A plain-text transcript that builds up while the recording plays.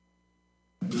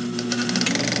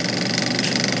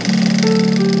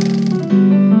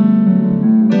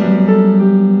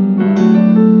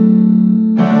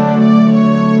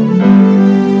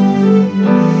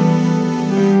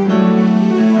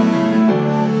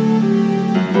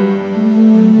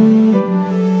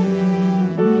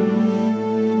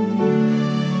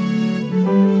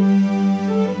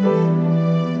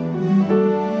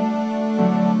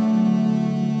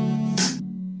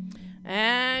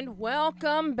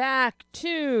back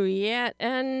to yet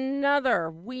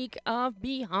another week of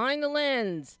Behind the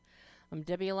Lens. I'm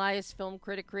Debbie Elias, film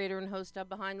critic, creator, and host of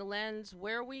Behind the Lens,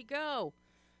 where we go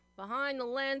behind the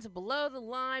lens, below the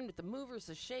line, with the movers,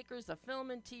 the shakers, the film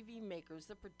and TV makers,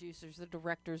 the producers, the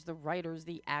directors, the writers,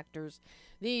 the actors,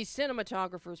 the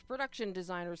cinematographers, production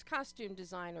designers, costume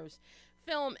designers,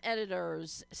 film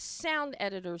editors, sound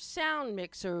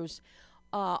mixers,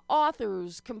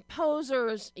 authors,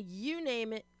 composers, you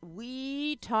name it,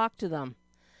 we talk to them.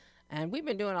 And we've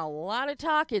been doing a lot of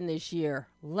talking this year,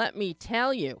 let me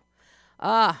tell you.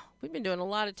 We've been doing a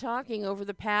lot of talking over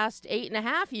the past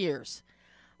 8.5 years.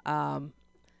 And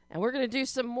we're going to do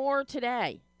some more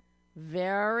today.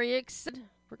 Very excited.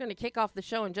 We're going to kick off the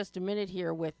show in just a minute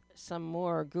here with some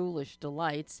more ghoulish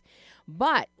delights.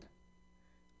 But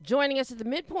joining us at the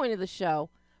midpoint of the show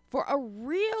for a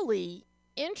really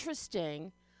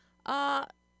interesting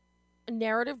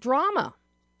narrative drama.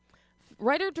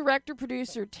 Writer, director,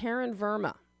 producer Taran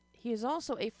Verma. He is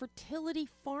also a fertility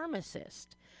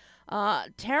pharmacist.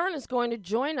 Taran is going to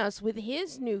join us with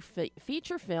his new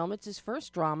feature film. It's his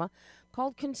first drama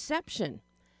called Conception.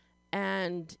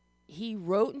 And he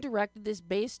wrote and directed this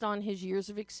based on his years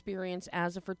of experience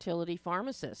as a fertility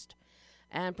pharmacist,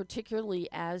 and particularly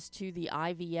as to the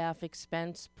IVF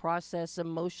expense process,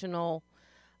 emotional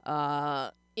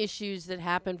issues that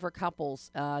happen for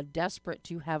couples desperate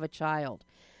to have a child.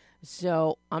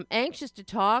 So I'm anxious to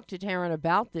talk to Taran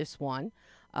about this one.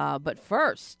 But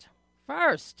first,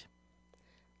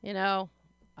 you know,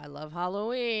 I love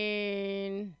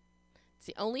Halloween. It's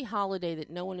the only holiday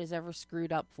that no one has ever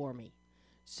screwed up for me.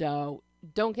 So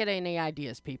don't get any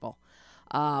ideas, people.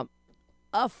 A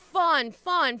fun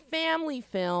family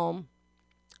film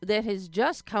that has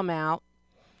just come out.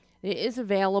 It is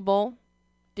available,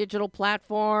 digital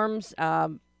platforms.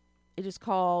 It is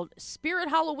called Spirit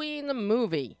Halloween, the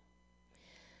movie.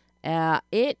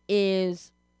 It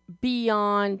is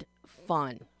beyond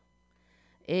fun.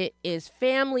 It is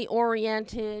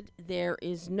family-oriented. There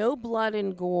is no blood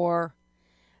and gore.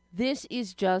 This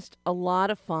is just a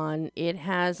lot of fun. It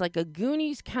has like a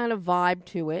Goonies kind of vibe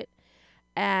to it,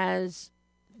 as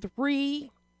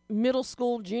 3 middle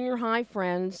school, junior high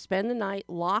friends spend the night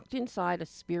locked inside a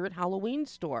Spirit Halloween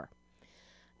store.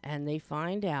 And they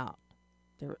find out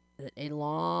a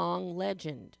long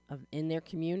legend in their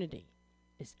community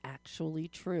is actually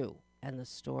true, and the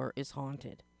store is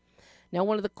haunted. Now,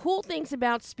 one of the cool things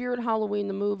about Spirit Halloween,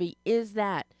 the movie, is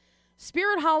that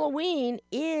Spirit Halloween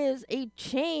is a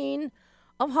chain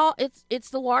of it's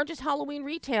the largest Halloween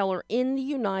retailer in the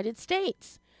United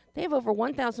States. They have over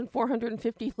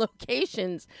 1,450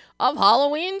 locations of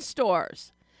Halloween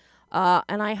stores.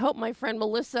 And I hope my friend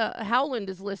Melissa Howland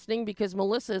is listening, because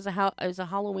Melissa is a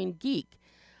Halloween geek.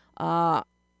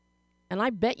 And I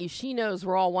bet you she knows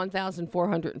where all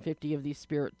 1,450 of these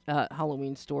Spirit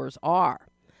Halloween stores are.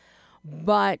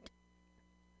 But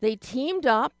they teamed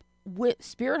up with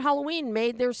Spirit Halloween,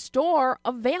 made their store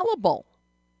available.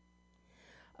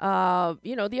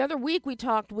 The other week we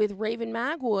talked with Raven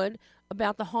Magwood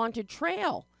about the Haunted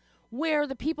Trail, where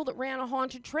the people that ran a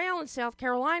haunted trail in South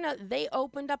Carolina, they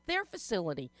opened up their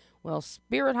facility. Well,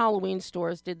 Spirit Halloween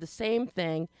stores did the same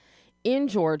thing in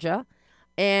Georgia.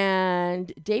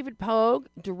 And David Pogue,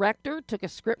 director, took a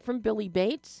script from Billy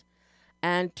Bates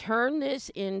and turned this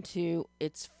into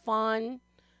its fun,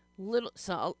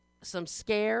 some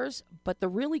scares. But the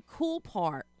really cool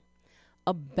part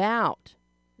about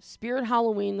Spirit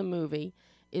Halloween, the movie,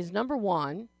 is number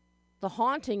one, the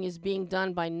haunting is being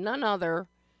done by none other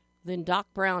than Doc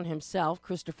Brown himself,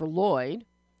 Christopher Lloyd.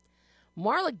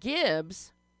 Marla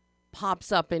Gibbs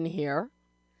pops up in here.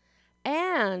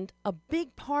 And a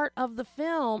big part of the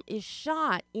film is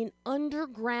shot in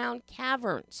underground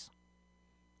caverns.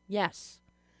 Yes,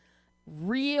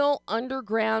 real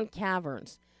underground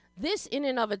caverns. This in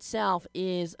and of itself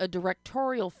is a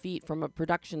directorial feat from a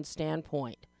production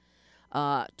standpoint.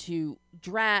 To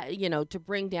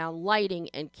bring down lighting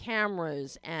and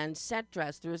cameras and set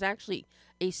dress. There was actually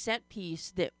a set piece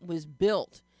that was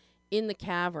built in the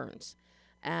caverns.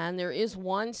 And there is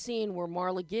one scene where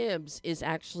Marla Gibbs is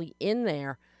actually in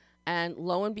there. And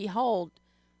lo and behold,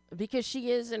 because she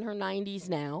is in her 90s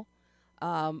now,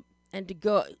 and to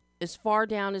go as far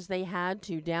down as they had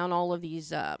to, down all of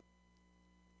these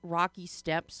rocky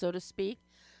steps, so to speak,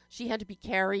 she had to be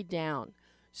carried down.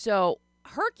 So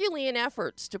Herculean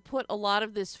efforts to put a lot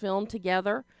of this film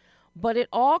together, but it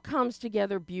all comes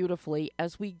together beautifully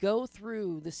as we go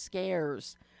through the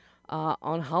scares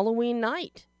on Halloween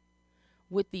night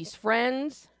with these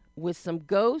friends, with some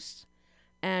ghosts,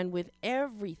 and with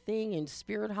everything in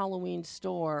Spirit Halloween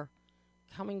store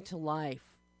coming to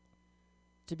life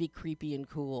to be creepy and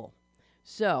cool.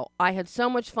 So I had so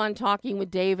much fun talking with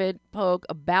David Pogue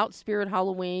about Spirit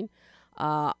Halloween.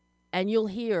 And you'll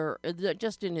hear that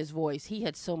just in his voice, he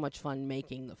had so much fun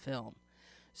making the film.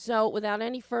 So without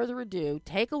any further ado,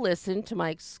 take a listen to my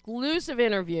exclusive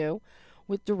interview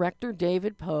with director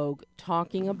David Pogue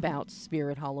talking about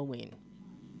Spirit Halloween.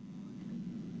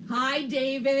 Hi,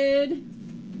 David.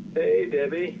 Hey,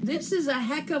 Debbie. This is a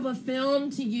heck of a film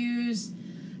to use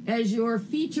as your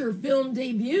feature film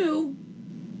debut.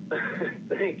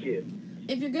 Thank you.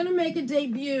 If you're going to make a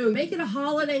debut, make it a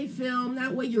holiday film.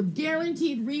 That way you're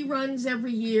guaranteed reruns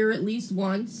every year, at least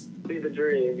once. Be the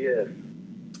dream, yes.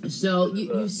 So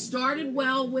you started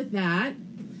well with that.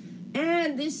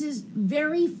 And this is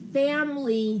very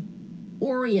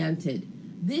family-oriented.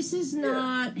 This is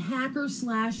not hacker,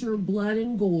 slasher, blood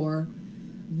and gore.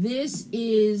 This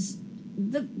is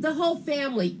the whole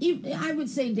family. I would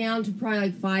say down to probably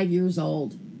like 5 years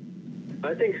old.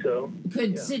 I think so.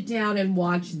 Could sit down and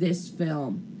watch this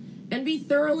film and be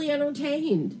thoroughly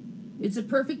entertained. It's a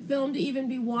perfect film to even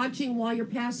be watching while you're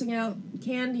passing out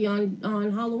candy on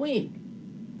Halloween.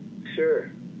 Sure.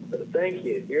 Thank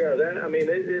you. Yeah,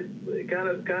 it kind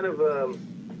of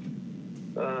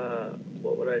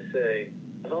what would I say?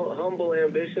 Humble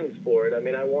ambitions for it. I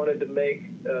mean, I wanted to make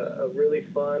a really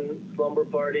fun slumber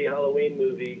party Halloween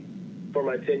movie for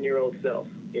my 10-year-old self.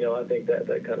 You know, I think that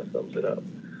kind of sums it up.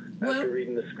 After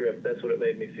reading the script, that's what it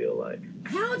made me feel like.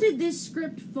 How did this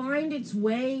script find its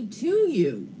way to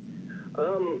you?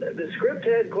 The script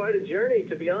had quite a journey,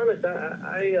 to be honest.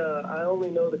 I only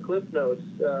know the cliff notes.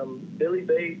 Billy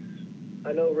Bates,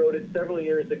 I know, wrote it several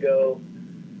years ago.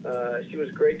 She was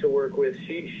great to work with.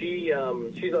 She's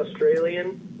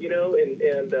Australian, you know,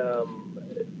 and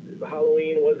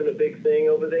Halloween wasn't a big thing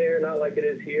over there, not like it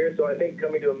is here. So I think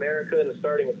coming to America and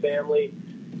starting a family,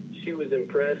 she was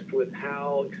impressed with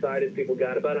how excited people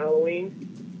got about Halloween,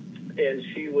 and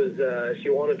she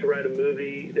wanted to write a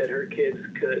movie that her kids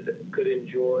could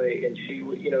enjoy, and she,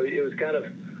 you know, it was kind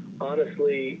of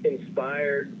honestly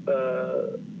inspired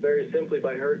very simply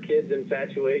by her kids'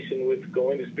 infatuation with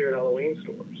going to Spirit Halloween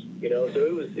stores, you know.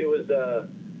 So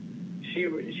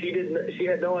she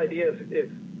had no idea if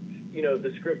you know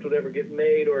the script would ever get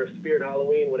made, or if Spirit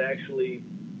Halloween would actually,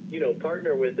 you know,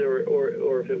 partner with her,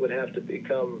 or if it would have to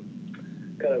become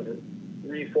kind of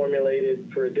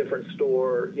reformulated for a different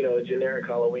store, you know, a generic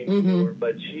Halloween store.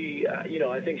 But she, you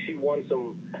know, I think she won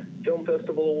some film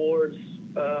festival awards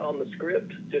on the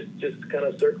script, just kind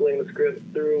of circling the script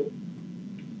through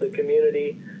the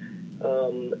community.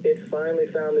 It finally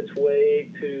found its way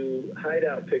to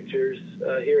Hideout Pictures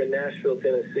here in Nashville,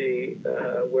 Tennessee,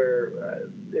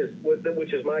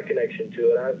 which is my connection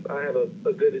to it. I have a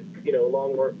good, you know,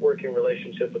 long working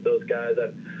relationship with those guys.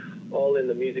 All in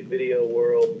the music video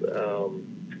world,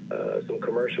 some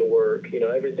commercial work, you know,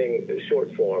 everything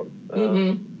short form.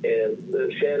 And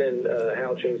Shannon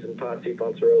Houchins and Patsy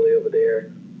Ponceroli over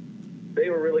there, they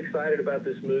were really excited about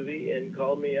this movie and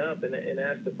called me up and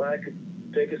asked if I could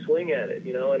take a swing at it,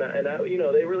 you know. And I you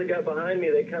know, they really got behind me.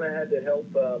 They kind of had to help.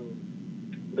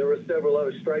 There were several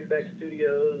other Strike Back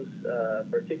Studios,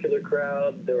 Particular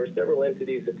Crowd. There were several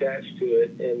entities attached to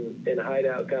it, and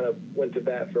Hideout kind of went to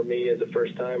bat for me as a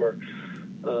first-timer.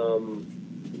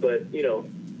 But, you know,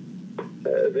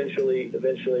 eventually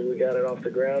we got it off the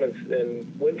ground and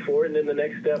went for it, and then the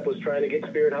next step was trying to get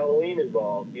Spirit Halloween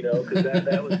involved, you know, because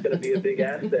that was going to be a big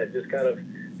asset, just kind of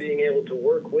being able to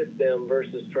work with them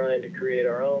versus trying to create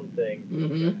our own thing,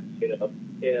 you know.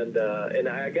 And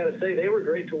I got to say, they were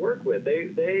great to work with.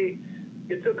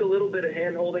 It took a little bit of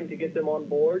hand-holding to get them on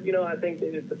board. You know, I think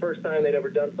it's the first time they'd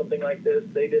ever done something like this.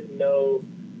 They didn't know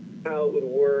how it would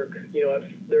work. You know,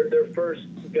 their first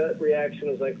gut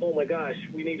reaction was like, oh, my gosh,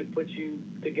 we need to put you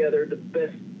together the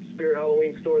best Spirit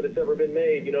Halloween store that's ever been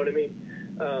made. You know what I mean?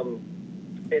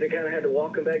 And it kind of had to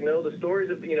walk them back. No, the stories,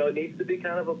 you know, it needs to be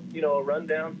kind of a, you know, a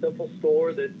rundown, simple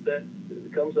store that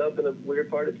comes up in a weird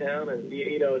part of town, and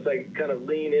you know, it's like kind of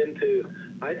lean into,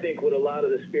 I think, what a lot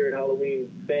of the Spirit Halloween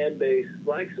fan base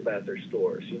likes about their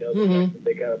stores. You know,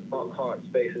 they kind of haunt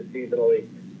spaces seasonally.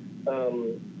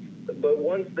 But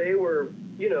once they were,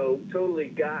 you know, totally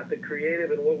got the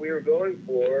creative and what we were going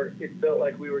for, it felt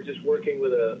like we were just working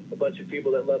with a bunch of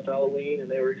people that loved Halloween,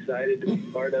 and they were excited to be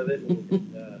part of it. And,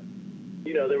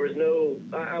 you know, there was no,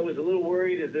 I was a little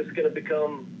worried, is this going to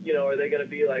become, you know, are they going to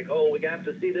be like, oh, we have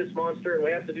to see this monster and we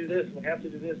have to do this and we have to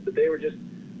do this, but they were just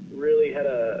really had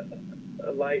a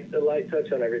light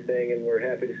touch on everything, and we're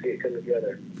happy to see it come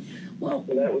together. Well,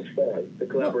 so that was fun. The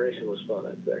collaboration was fun,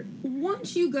 I'd say.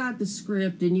 Once you got the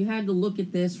script and you had to look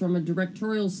at this from a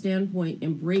directorial standpoint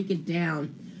and break it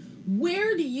down,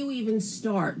 Where do you even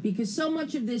start? Because so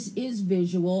much of this is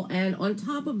visual, and on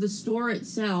top of the store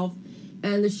itself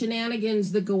and the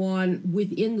shenanigans that go on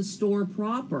within the store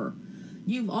proper,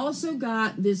 you've also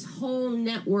got this whole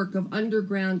network of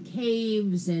underground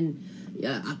caves and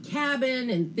a cabin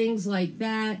and things like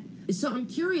that. So I'm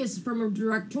curious, from a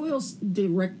directorial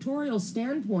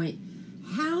standpoint,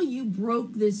 how you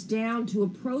broke this down to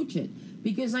approach it.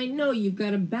 Because I know you've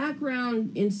got a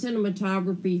background in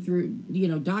cinematography through,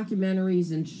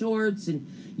 documentaries and shorts, and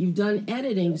you've done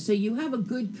editing, so you have a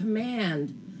good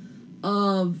command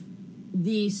of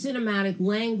the cinematic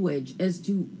language as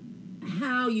to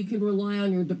how you can rely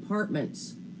on your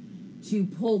departments to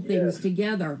pull things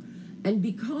together. And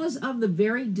because of the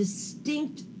very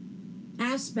distinct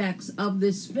aspects of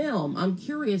this film, I'm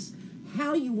curious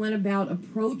how you went about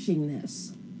approaching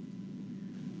this.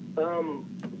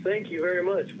 Thank you very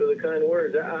much for the kind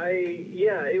words.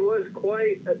 It was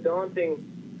quite a daunting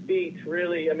feat,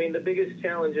 really. I mean, the biggest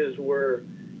challenges were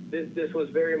this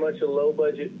was very much a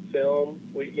low-budget film.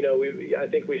 I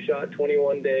think we shot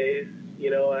 21 days.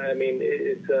 I mean,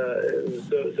 it's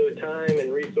so time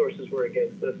and resources were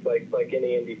against us, like any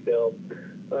indie film.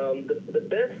 The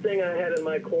best thing I had in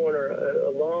my corner,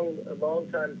 a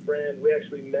long-time friend. We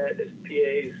actually met as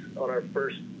PAs on our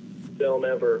first film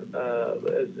ever,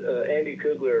 as Andy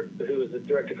Kugler, who was the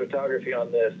director of photography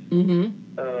on this.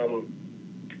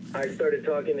 I started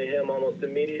talking to him almost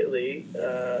immediately,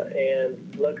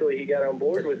 and luckily he got on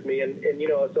board with me, and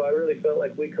so I really felt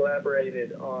like we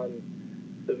collaborated on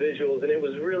the visuals, and it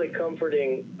was really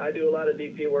comforting. I do a lot of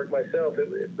DP work myself,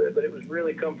 but it was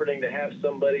really comforting to have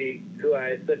somebody who I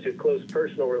had such a close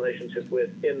personal relationship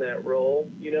with in that role,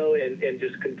 and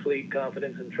just complete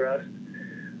confidence and trust.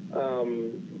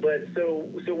 But so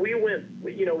we went,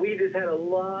 we just had a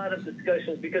lot of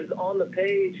discussions, because on the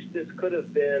page, this could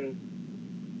have been,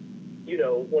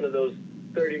 one of those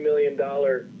 $30 million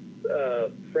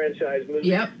franchise movies.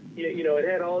 Yep.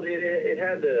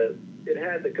 It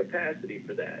had the capacity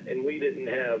for that, and we didn't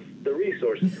have the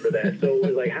resources for that. So it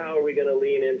was like, how are we going to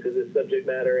lean into this subject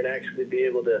matter and actually be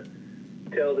able to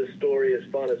tell this story as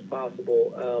fun as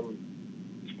possible?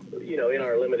 In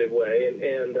our limited way,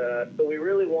 and so we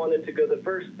really wanted to go. The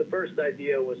first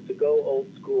idea was to go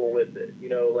old school with it.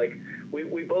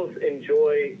 We both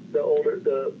enjoy the older,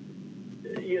 the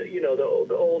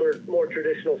older, more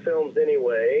traditional films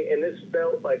anyway. And this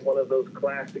felt like one of those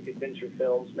classic adventure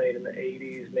films made in the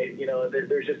 '80s.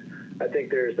 There's just, I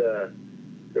think there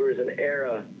was an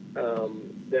era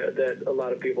that a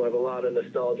lot of people have a lot of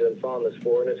nostalgia and fondness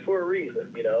for, and it's for a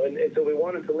reason, and so we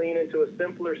wanted to lean into a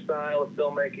simpler style of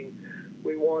filmmaking.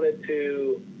 We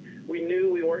knew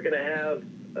we weren't going to have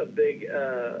a big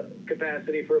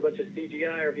capacity for a bunch of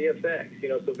CGI or VFX,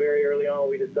 so very early on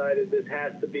we decided this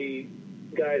has to be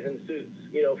guys in suits,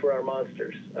 for our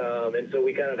monsters, and so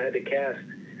we kind of had to cast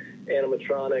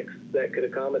animatronics that could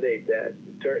accommodate that,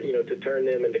 to turn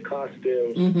them into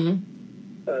costumes.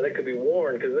 That could be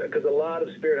worn, because a lot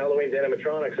of Spirit Halloween's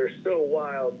animatronics are so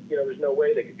wild, there's no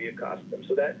way they could be a costume.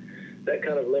 So that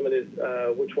kind of limited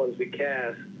which ones we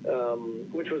cast,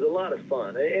 which was a lot of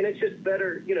fun. And it's just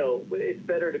better, it's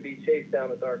better to be chased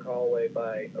down a dark hallway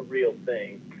by a real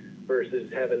thing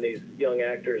versus having these young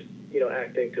actors,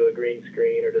 acting to a green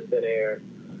screen or to thin air.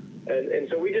 And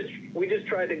so we just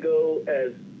tried to go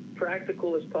as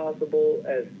practical as possible,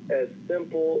 as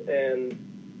simple and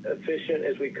efficient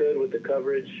as we could with the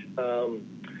coverage,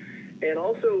 and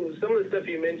also some of the stuff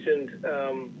you mentioned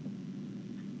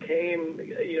came,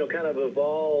 kind of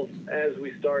evolved as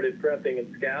we started prepping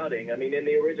and scouting. I mean, in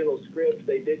the original script,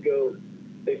 they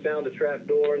found a trap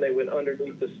door and they went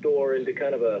underneath the store into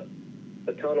kind of a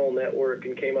tunnel network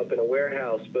and came up in a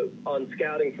warehouse. But on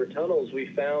scouting for tunnels, we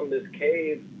found this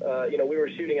cave. We were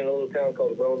shooting in a little town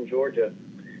called Rome, Georgia,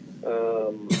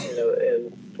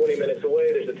 and 20 minutes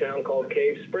away, there's a town called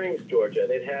Cave Springs, Georgia,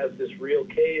 and it has this real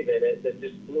cave in it that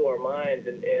just blew our minds,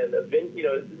 and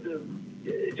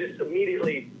it just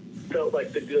immediately felt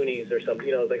like the Goonies or something.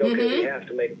 It's like, okay, we have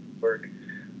to make it work.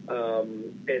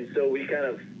 And so we kind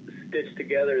of stitched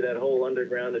together that whole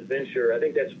underground adventure. I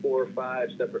think that's 4 or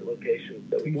 5 separate locations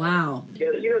that we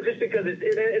together. Just because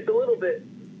it's a little bit,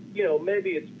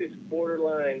 maybe it's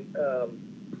borderline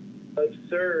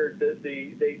absurd that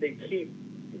they keep.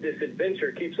 This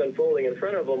adventure keeps unfolding in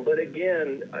front of them, but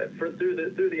again,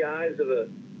 through the eyes of a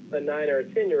 9 or a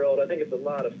 10-year-old, I think it's a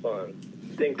lot of fun.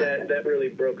 I think that really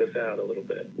broke us out a little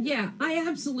bit. Yeah, I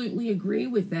absolutely agree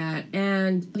with that.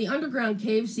 And the underground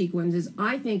cave sequences,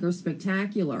 I think, are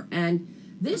spectacular. And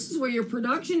this is where your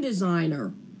production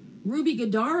designer, Ruby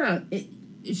Gadara,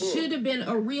 should have been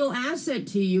a real asset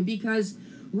to you, because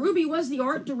Ruby was the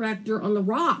art director on The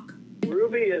Rock.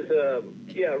 Ruby is,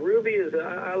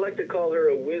 I like to call her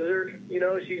a wizard. You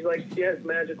know, she has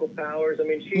magical powers. I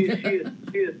mean, she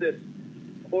is this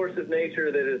force of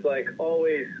nature that is like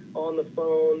always on the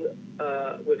phone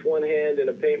with one hand and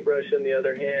a paintbrush in the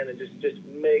other hand, and just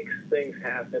makes things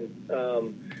happen.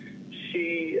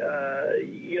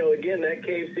 Again, that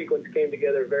cave sequence came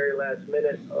together very last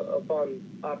minute upon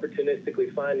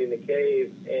opportunistically finding the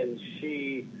cave, and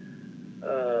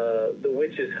the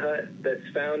witch's hut that's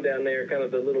found down there, kind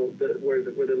of where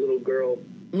the little girl,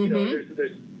 you know,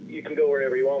 there's you can go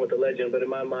wherever you want with the legend, but in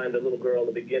my mind, the little girl in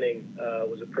the beginning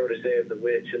was a protege of the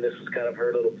witch, and this was kind of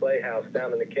her little playhouse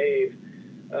down in the cave.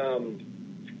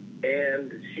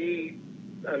 And she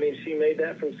made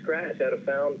that from scratch out of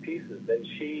found pieces. And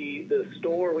the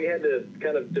store, we had to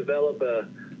kind of develop a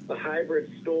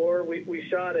hybrid store. We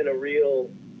shot in a real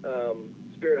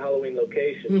Spirit Halloween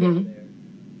location down there,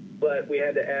 but we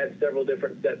had to add several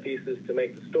different set pieces to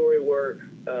make the story work.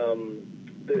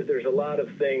 There's a lot of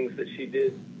things that she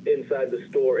did inside the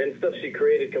store and stuff she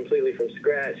created completely from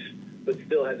scratch, but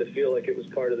still had to feel like it was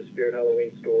part of the Spirit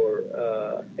Halloween store.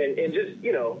 And just,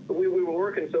 you know, we were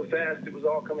working so fast, it was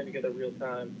all coming together real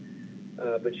time.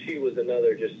 But she was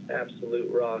another just absolute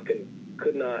rock, and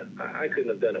I couldn't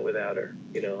have done it without her.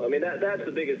 You know, I mean, that's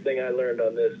the biggest thing I learned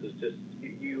on this is just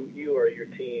you are your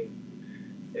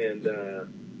team, and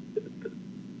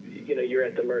you know, you're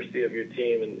at the mercy of your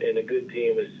team, and a good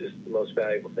team is just the most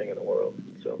valuable thing in the world.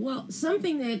 So, well,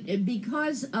 something that,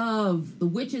 because of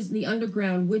the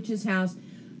underground witch's house,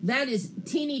 that is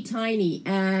teeny tiny,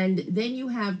 and then you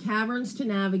have caverns to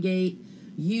navigate.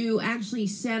 You actually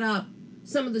set up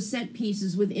some of the set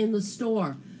pieces within the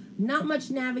store. Not much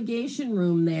navigation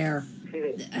room there.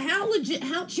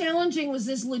 How challenging was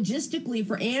this logistically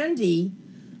for Andy,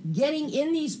 getting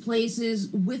in these places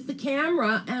with the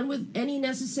camera and with any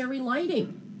necessary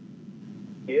lighting?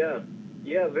 Yeah,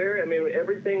 very. I mean,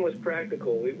 everything was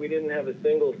practical. We didn't have a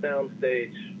single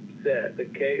soundstage set. The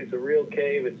cave, it's a real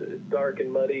cave. It's dark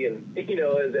and muddy, and you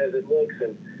know, as it looks.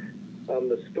 And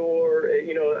the store,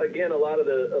 you know, again, a lot of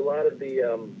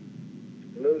the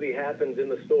movie happens in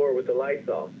the store with the lights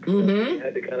off. We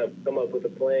had to kind of come up with a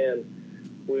plan.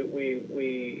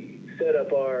 We set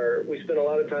up we spent a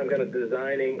lot of time kind of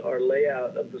designing our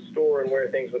layout of the store and where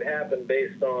things would happen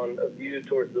based on a view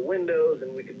towards the windows,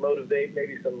 and we could motivate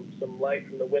maybe some light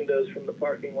from the windows from the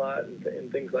parking lot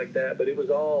and things like that. But it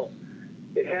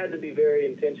had to be very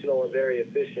intentional and very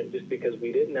efficient just because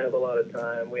we didn't have a lot of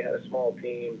time. We had a small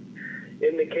team.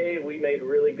 In the cave, we made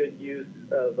really good use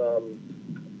of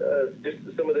just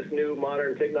some of this new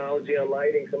modern technology on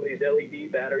lighting, some of these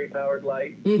LED battery-powered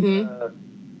lights.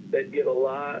 That give a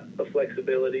lot of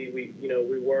flexibility. We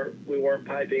weren't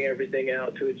piping everything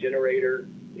out to a generator,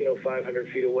 500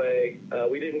 feet away.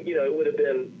 We didn't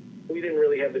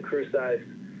really have the crew size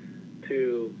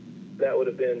that would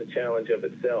have been the challenge of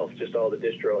itself, just all the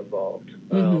distro involved.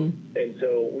 And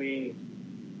so we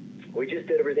just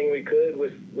did everything we could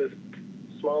with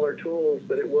smaller tools,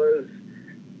 but it was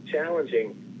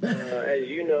challenging. As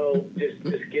you know, just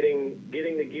getting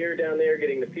the gear down there,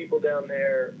 getting the people down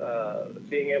there,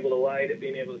 being able to light it,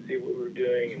 being able to see what we were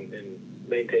doing, and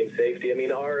maintain safety. I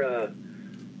mean, our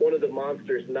one of the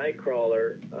monsters,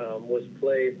 Nightcrawler, was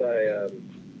played by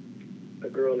a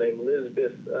girl named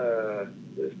Lisbeth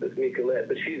Michelet,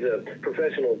 but she's a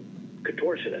professional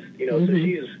contortionist, so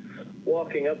she's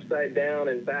walking upside down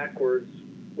and backwards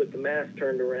with the mask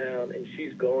turned around, and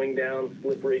she's going down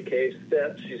slippery cave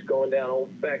steps. She's going down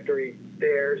old factory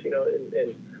stairs,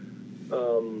 and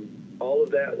all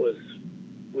of that was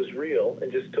real,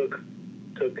 and just took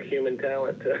human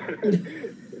talent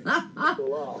to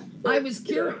pull off. I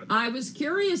was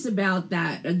curious about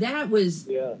that. That was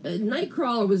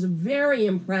Nightcrawler was very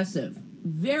impressive.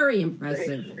 Very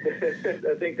impressive.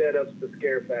 I think that ups the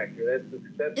scare factor.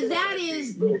 That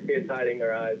is little kids hiding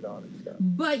their eyes on and stuff.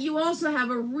 But you also have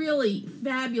a really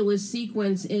fabulous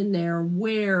sequence in there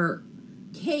where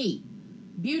Kate,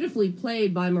 beautifully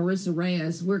played by Marissa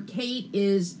Reyes, where Kate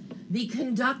is the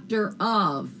conductor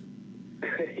of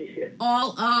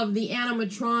all of the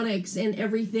animatronics and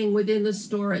everything within the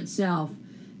store itself,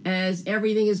 as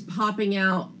everything is popping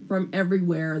out from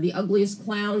everywhere. The ugliest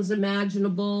clowns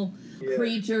imaginable.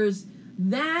 Creatures.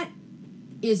 That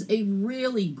is a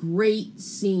really great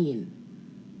scene.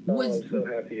 I'm so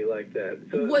happy you like that.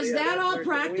 So, was that all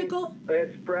practical?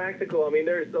 It's practical. I mean,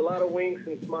 there's a lot of winks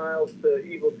and smiles to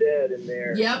Evil Dead in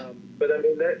there. Yep. But I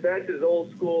mean, that's as old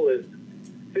school as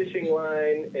fishing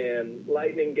line and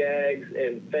lightning gags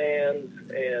and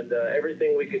fans and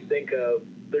everything we could think of.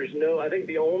 I think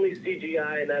the only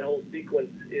CGI in that whole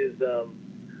sequence is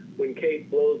when Kate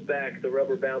blows back the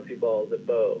rubber bouncy balls at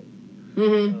Bo.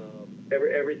 Mm-hmm.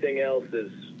 Everything else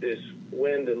is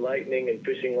wind and lightning and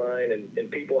fishing line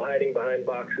and people hiding behind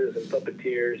boxes and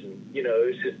puppeteers, and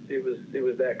it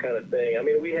was that kind of thing. I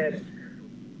mean, we had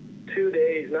 2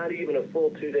 days, not even a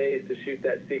full 2 days to shoot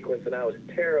that sequence, and I was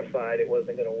terrified it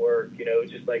wasn't going to work. You know,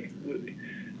 it's just like,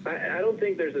 I don't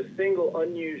think there's a single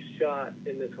unused shot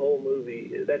in this whole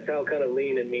movie. That's how kind of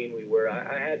lean and mean we were.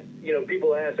 I had, you know,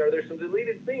 people asked, are there some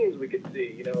deleted scenes we could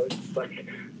see? You know, it's like,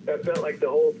 that felt like the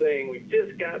whole thing we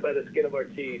just got by the skin of our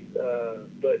teeth.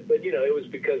 But you know, it was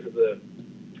because of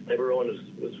everyone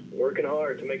was working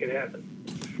hard to make it happen.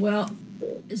 Well,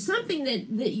 something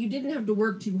that you didn't have to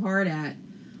work too hard at,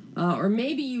 or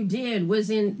maybe you did,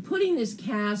 was in putting this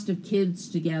cast of kids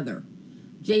together.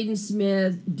 Jaden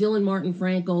Smith, Dylan Martin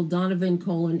Frankel, Donovan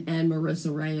Colin, and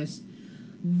Marissa Reyes.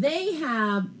 They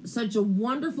have such a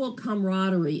wonderful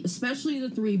camaraderie, especially the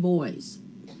three boys.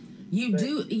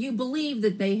 You believe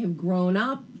that they have grown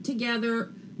up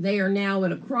together. They are now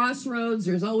at a crossroads.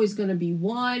 There's always going to be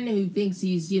one who thinks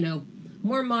he's, you know,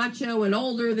 more macho and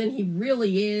older than he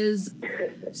really is.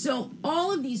 So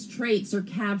all of these traits are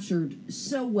captured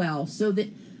so well, so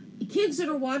that kids that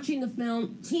are watching the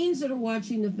film, teens that are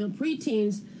watching the film,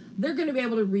 preteens, they're going to be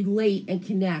able to relate and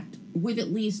connect with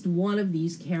at least one of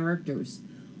these characters.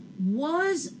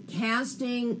 Was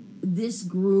casting this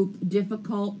group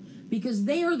difficult? Because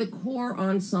they are the core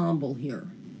ensemble here.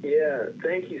 Yeah,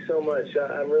 thank you so much.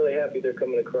 I'm really happy they're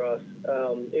coming across.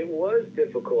 It was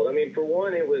difficult. I mean, for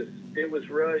one, it was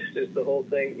rushed as the whole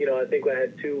thing. You know, I think I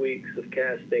had 2 weeks of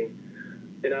casting,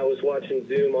 and I was watching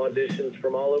Zoom auditions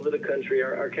from all over the country.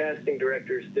 Our casting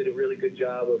directors did a really good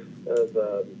job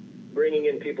of bringing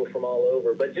in people from all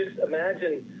over. But just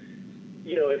imagine,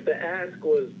 you know, if the ask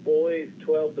was boys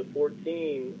 12 to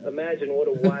 14, imagine what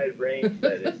a wide range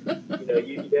that is. You know,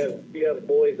 you have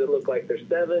boys that look like they're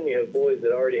 7. You have boys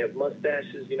that already have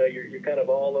mustaches. You know, you're kind of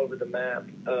all over the map.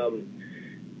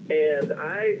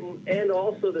 And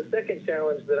also the second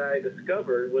challenge that I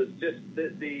discovered was just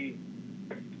the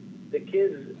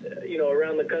kids, you know,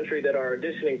 around the country that are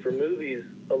auditioning for movies.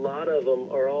 A lot of them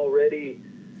are already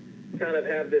kind of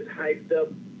have this hyped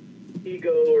up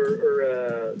ego,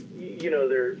 or you know,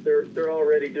 they're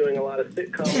already doing a lot of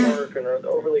sitcom work and are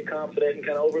overly confident and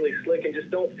kind of overly slick and just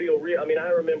don't feel real. I mean, I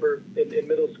remember in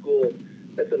middle school,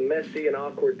 that's a messy and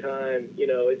awkward time. You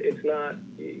know, it's not,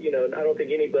 you know, I don't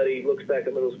think anybody looks back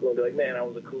at middle school and be like, man, I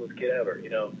was the coolest kid ever, you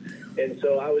know. And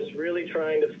so I was really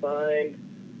trying to find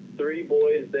 3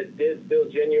 boys that did feel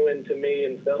genuine to me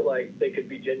and felt like they could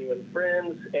be genuine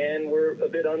friends and were a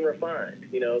bit unrefined,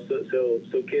 you know,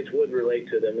 so kids would relate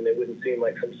to them and they wouldn't seem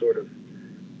like some sort of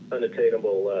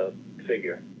unattainable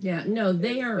figure. Yeah, no,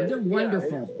 they're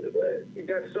wonderful. Yeah, you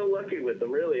got so lucky with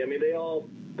them, really. I mean,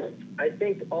 I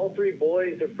think all 3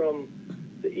 boys are from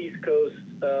the East Coast.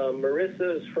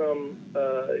 Marissa's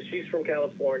she's from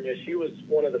California. She was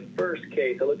one of the first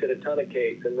Kates. I looked at a ton of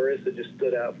Kates, and Marissa just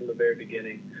stood out from the very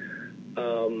beginning.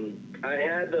 I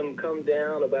had them come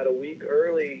down about a week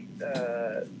early.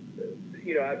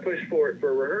 You know, I pushed for it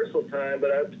for rehearsal time,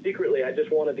 but secretly I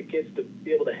just wanted the kids to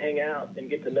be able to hang out and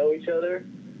get to know each other.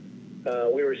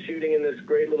 We were shooting in this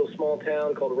great little small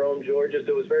town called Rome, Georgia,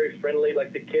 so it was very friendly.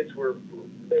 Like, the kids were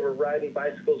riding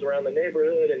bicycles around the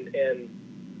neighborhood, and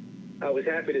I was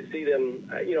happy to see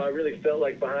them. You know, I really felt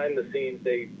like behind the scenes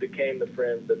they became the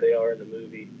friends that they are in the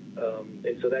movie.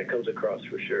 And so that comes across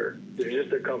for sure. There's just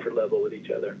their comfort level with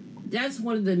each other. That's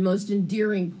one of the most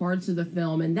endearing parts of the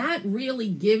film, and that really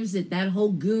gives it that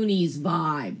whole Goonies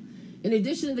vibe. In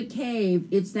addition to the cave,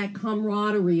 it's that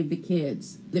camaraderie of the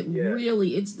kids that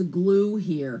really, it's the glue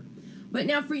here. But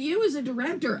now for you as a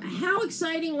director, how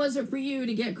exciting was it for you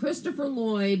to get Christopher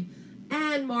Lloyd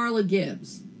and Marla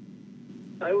Gibbs?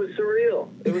 It was surreal.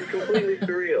 It was completely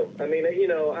surreal. I mean, you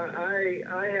know,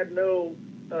 I had no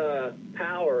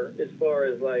power as far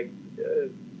as, like,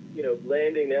 you know,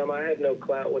 landing them. I had no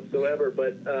clout whatsoever.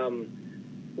 But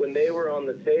when they were on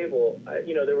the table,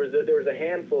 you know, there was a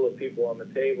handful of people on the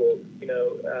table, you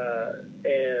know,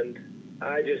 and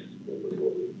I just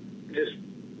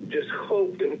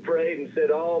hoped and prayed and said,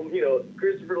 oh, you know,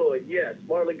 Christopher Lloyd, yes.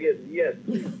 Marla Gibbs, yes.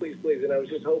 Please, please. And I was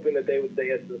just hoping that they would say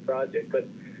yes to the project. But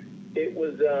it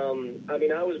was, I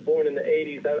mean, I was born in the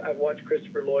 80s. I've watched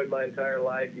Christopher Lloyd my entire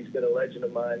life. He's been a legend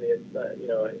of mine. It's, you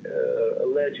know, a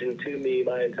legend to me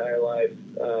my entire life.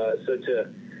 So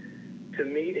to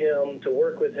meet him, to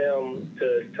work with him,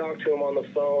 to talk to him on the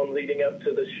phone leading up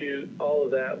to the shoot, all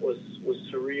of that was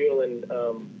surreal. And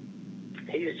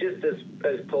he's just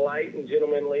as polite and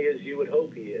gentlemanly as you would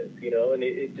hope he is, you know, and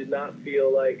it did not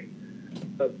feel like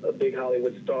a big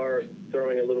Hollywood star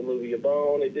throwing a little movie a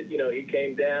bone. It did, he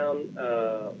came down.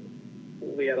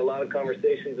 We had a lot of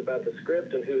conversations about the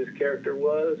script and who his character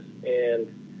was. And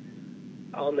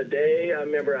on the day, I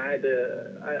remember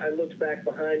I looked back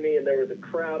behind me, and there was a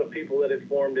crowd of people that had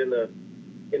formed in the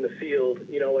field.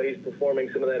 While he's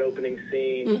performing some of that opening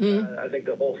scene. Mm-hmm. I think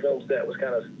the whole film set was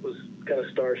kind of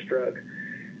starstruck.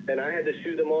 And I had to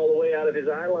shoo them all the way out of his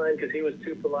eye line because he was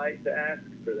too polite to ask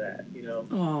for that,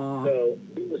 Aww. So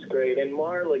he was great. And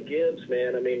Marla Gibbs,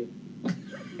 man, I mean,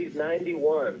 she's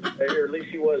 91, or at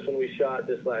least she was when we shot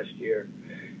this last year.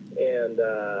 And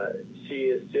she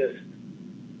is just,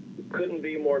 couldn't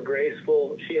be more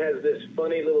graceful. She has this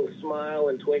funny little smile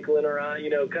and twinkle in her eye,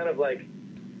 kind of like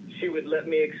she would let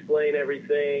me explain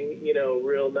everything,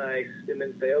 real nice, and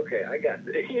then say, "Okay, I got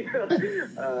this."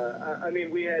 I mean,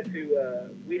 we had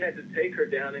to take her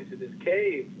down into this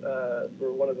cave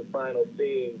for one of the final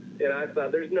scenes, and I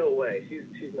thought, "There's no way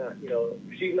she's not,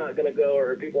 she's not going to go, or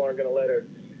her people aren't going to let her."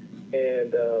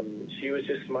 And she was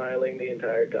just smiling the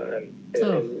entire time,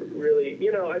 and really,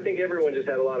 I think everyone just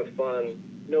had a lot of fun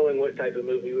knowing what type of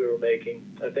movie we were making.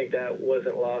 I think that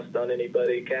wasn't lost on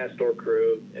anybody, cast or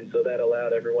crew, and so that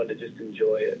allowed everyone to just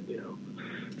enjoy it.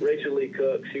 Rachel Lee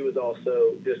Cook, she was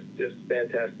also just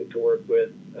fantastic to work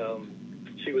with.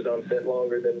 She was on set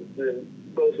longer than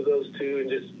both of those two, and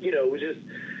just was just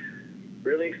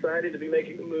really excited to be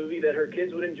making a movie that her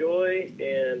kids would enjoy,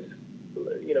 and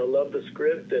love the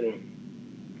script, and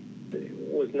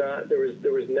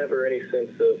there was never any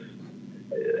sense of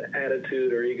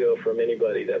attitude or ego from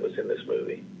anybody that was in this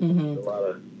movie. Mm-hmm. It was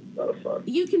a lot of fun.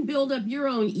 You can build up your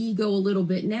own ego a little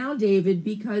bit now, David,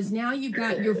 because now you've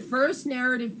got your first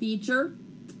narrative feature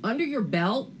under your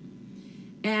belt,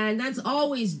 and that's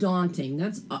always daunting.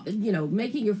 That's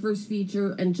making your first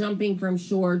feature and jumping from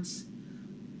shorts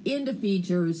into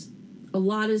features. A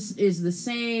lot is the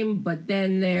same, but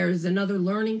then there's another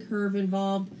learning curve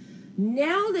involved.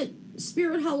 Now that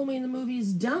Spirit Halloween the movie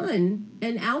is done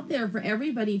and out there for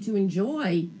everybody to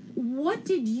enjoy, what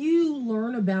did you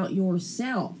learn about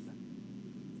yourself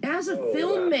as a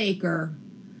filmmaker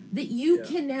that you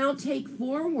can now take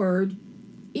forward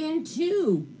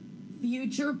into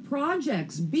future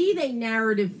projects, be they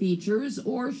narrative features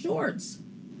or shorts?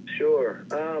 Sure.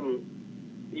 I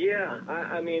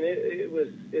mean,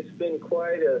 it's been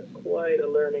quite a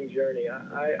learning journey.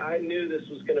 I knew this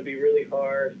was going to be really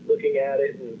hard looking at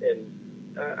it, and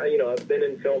I've been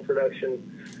in film production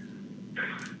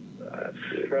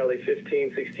probably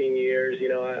 15, 16 years.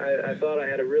 I thought I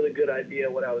had a really good idea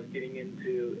what I was getting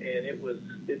into, and it was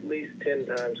at least 10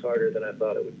 times harder than I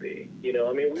thought it would be.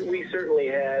 I mean, we certainly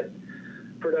had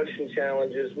production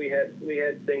challenges. We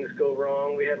had things go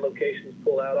wrong. We had locations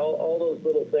pull out. All those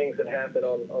little things that happen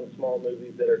on small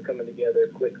movies that are coming together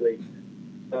quickly.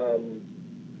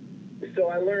 So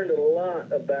I learned a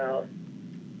lot about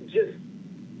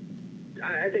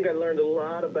I think I learned a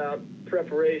lot about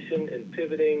preparation and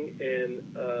pivoting and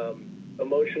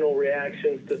emotional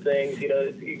reactions to things.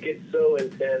 It gets so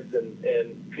intense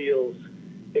and feels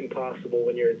impossible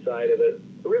when you're inside of it.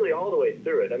 Really, all the way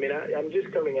through it. I mean, I'm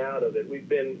just coming out of it.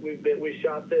 We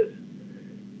shot this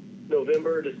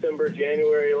November, December,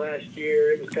 January last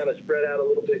year. It was kind of spread out a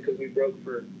little bit because we broke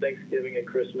for Thanksgiving and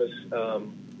Christmas.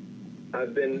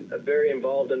 I've been very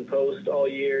involved in post all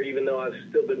year, even though I've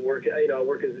still been working. I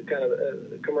work as kind of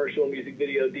a commercial music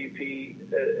video DP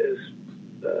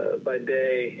by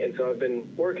day, and so I've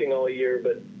been working all year.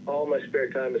 But all my spare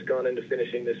time has gone into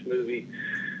finishing this movie.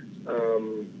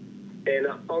 And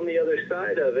on the other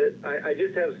side of it, I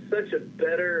just have such a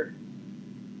better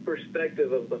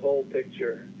perspective of the whole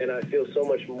picture, and I feel so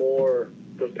much more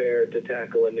prepared to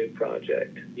tackle a new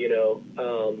project.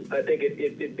 I think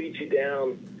it beats you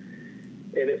down,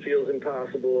 and it feels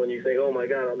impossible, and you think, "Oh my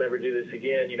God, I'll never do this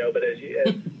again." But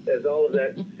as all of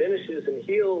that finishes and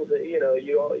heals,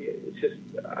 it's just,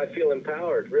 I feel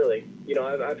empowered. Really,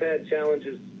 I've had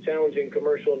challenging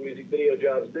commercial and music video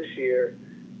jobs this year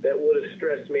that would have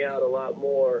stressed me out a lot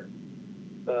more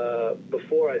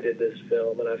before I did this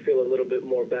film, and I feel a little bit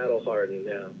more battle-hardened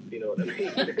now, you know what I mean?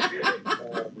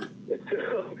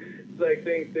 So it's like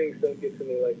things don't get to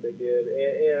me like they did,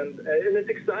 and it's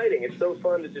exciting. It's so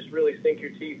fun to just really sink your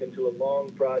teeth into a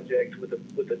long project with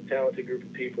a talented group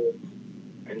of people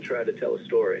and try to tell a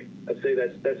story. I'd say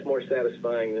that's more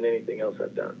satisfying than anything else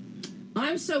I've done.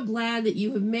 I'm so glad that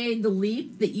you have made the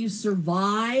leap, that you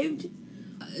survived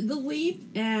the leap,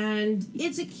 and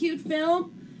it's a cute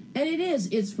film, and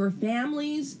it's for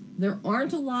families. There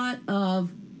aren't a lot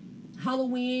of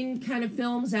Halloween kind of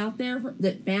films out there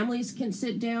that families can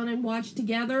sit down and watch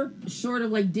together, short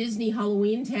of like Disney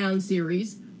Halloween Town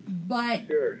series, but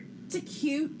Sure. It's a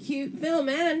cute film,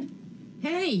 and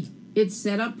Hey, it's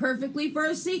set up perfectly for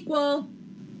a sequel.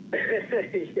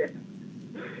 Yes.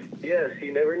 Yes,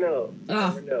 you never know.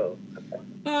 Never know.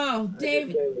 Oh,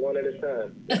 David. I just say one at a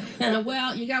time.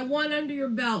 Well, you got one under your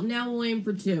belt. Now we'll aim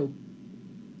for two.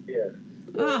 Yes.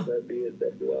 Oh. That'd be it.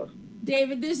 That'd be awesome.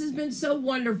 David, this has been so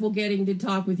wonderful getting to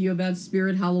talk with you about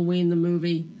Spirit Halloween, the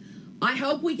movie. I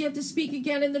hope we get to speak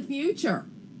again in the future.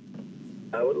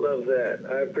 I would love that.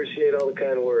 I appreciate all the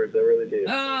kind words. I really do.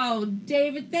 Oh,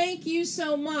 David, thank you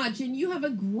so much. And you have a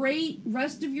great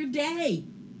rest of your day.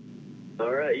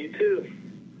 All right, you too.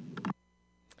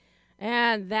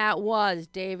 And that was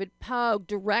David Pogue,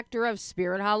 director of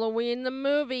Spirit Halloween, the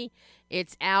movie.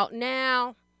 It's out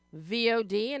now,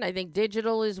 VOD, and I think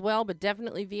digital as well, but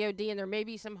definitely VOD. And there may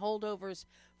be some holdovers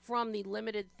from the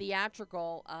limited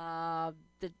theatrical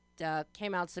that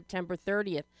came out September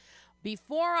 30th.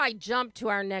 Before I jump to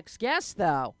our next guest,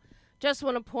 though, just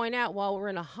want to point out while we're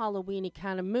in a Halloween-y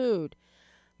kind of mood,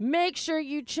 make sure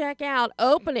you check out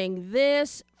opening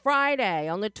this Friday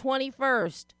on the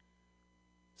 21st.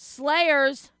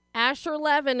 Slayers. Asher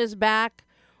Levin is back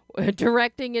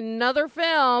directing another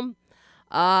film.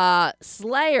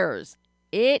 Slayers.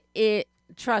 It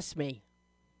trust me,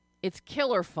 it's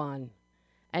killer fun.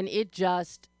 And it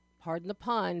just, pardon the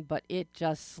pun, but it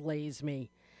just slays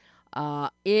me.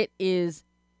 It is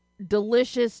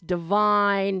delicious,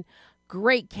 divine,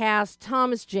 great cast.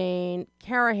 Thomas Jane,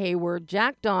 Kara Hayward,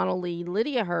 Jack Donnelly,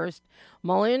 Lydia Hurst,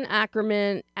 Malin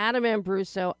Ackerman, Adam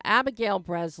Ambruso, Abigail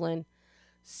Breslin.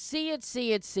 See it,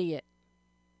 see it, see it.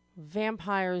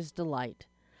 Vampire's Delight.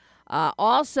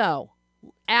 Also,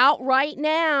 out right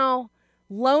now,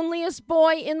 Loneliest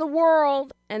Boy in the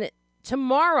World. And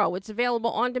tomorrow, it's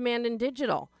available on demand and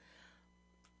digital.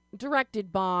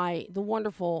 Directed by the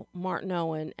wonderful Martin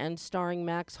Owen and starring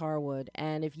Max Harwood.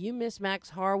 And if you miss Max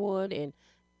Harwood and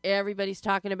everybody's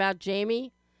talking about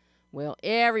Jamie, well,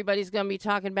 everybody's going to be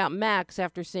talking about Max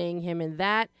after seeing him in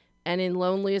that and in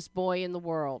Loneliest Boy in the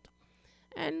World.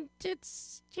 And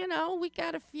it's, we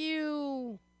got a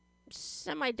few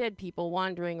semi-dead people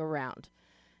wandering around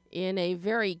in a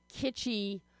very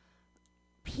kitschy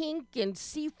pink and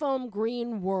seafoam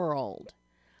green world.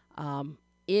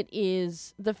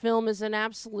 The film is an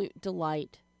absolute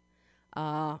delight.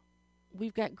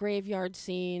 We've got graveyard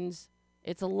scenes.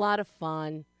 It's a lot of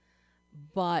fun.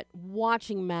 But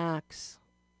watching Max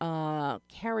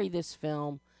carry this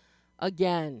film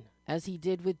again, as he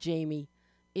did with Jamie,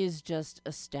 is just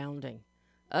astounding.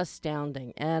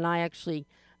 Astounding. And I actually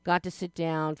got to sit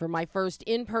down for my first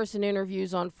in-person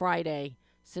interviews on Friday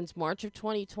since March of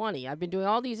 2020. I've been doing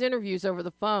all these interviews over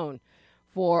the phone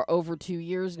for over 2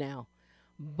 years now.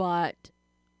 But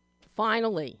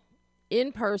finally,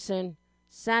 in person,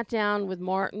 sat down with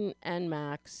Martin and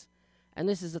Max. And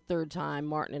this is the third time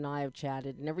Martin and I have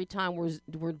chatted. And every time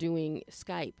we're doing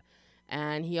Skype.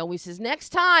 And he always says, next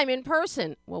time in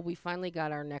person. Well, we finally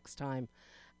got our next time.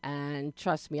 And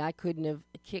trust me, I couldn't have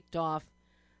kicked off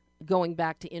going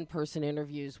back to in-person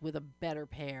interviews with a better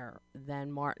pair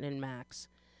than Martin and Max.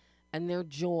 And their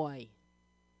joy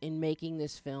in making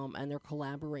this film and their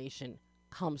collaboration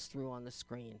comes through on the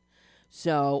screen.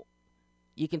 So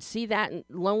you can see that in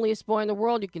Loneliest Boy in the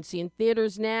World. You can see in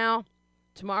theaters now.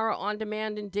 Tomorrow on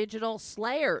demand and digital.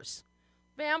 Slayers.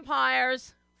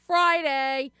 Vampires.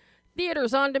 Friday.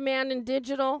 Theaters on demand and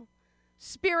digital.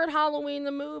 Spirit Halloween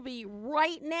the movie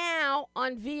right now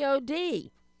on VOD.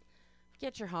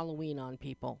 Get your Halloween on,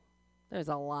 people. There's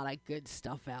a lot of good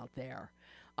stuff out there.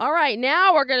 All right,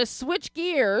 now we're going to switch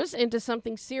gears into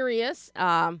something serious.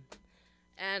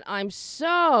 And I'm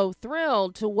so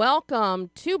thrilled to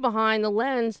welcome to Behind the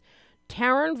Lens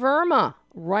Taryn Verma,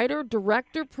 writer,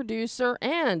 director, producer,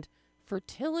 and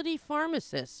fertility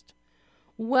pharmacist.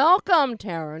 Welcome,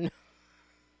 Taryn.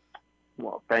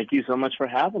 Well, thank you so much for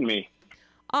having me.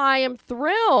 I am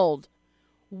thrilled.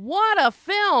 What a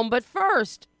film. But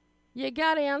first, you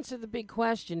got to answer the big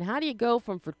question. How do you go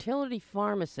from fertility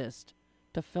pharmacist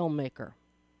to filmmaker?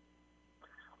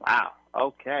 Wow.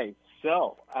 Okay.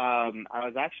 So I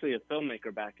was actually a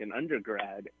filmmaker back in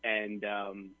undergrad, and,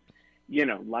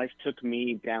 life took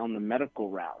me down the medical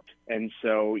route. And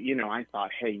so, I thought,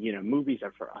 hey, movies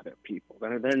are for other people.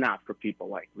 They're not for people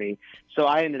like me. So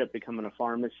I ended up becoming a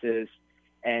pharmacist.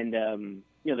 And,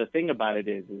 the thing about it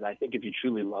is I think if you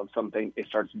truly love something, it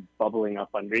starts bubbling up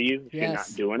under you if you're not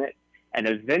doing it. And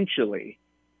eventually,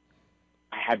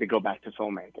 I had to go back to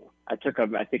filmmaking. I took, a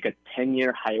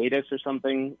 10-year hiatus or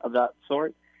something of that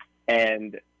sort.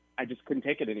 And I just couldn't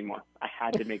take it anymore. I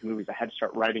had to make movies. I had to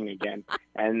start writing again.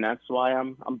 And that's why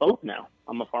I'm both now.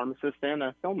 I'm a pharmacist and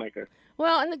a filmmaker.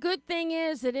 Well, and the good thing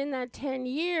is that in that 10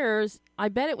 years, I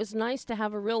bet it was nice to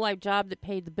have a real-life job that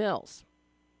paid the bills.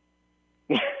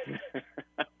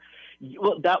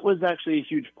 Well, that was actually a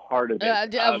huge part of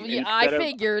it. Yeah, I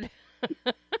figured.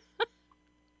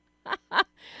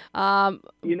 um,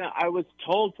 I was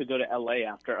told to go to LA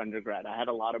after undergrad. I had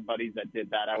a lot of buddies that did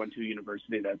that. I went to a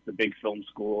university that's a big film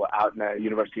school out in the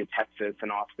University of Texas in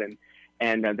Austin.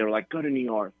 And they were like, go to New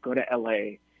York, go to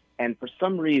LA. And for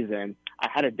some reason, I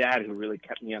had a dad who really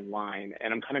kept me in line.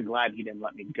 And I'm kind of glad he didn't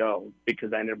let me go,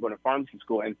 because I ended up going to pharmacy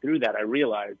school. And through that, I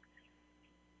realized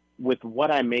with what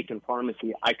I make in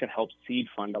pharmacy, I could help seed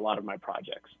fund a lot of my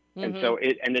projects. Mm-hmm. And so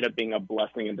it ended up being a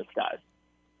blessing in disguise.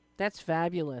 That's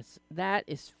fabulous. That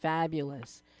is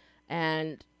fabulous.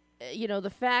 And,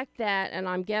 the fact that, and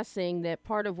I'm guessing that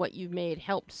part of what you've made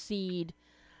helped seed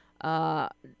the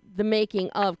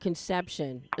making of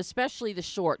Conception, especially the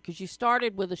short, because you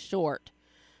started with a short,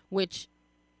 which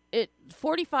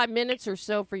 45 minutes or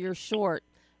so for your short,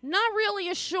 not really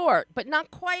a short, but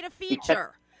not quite a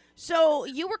feature. So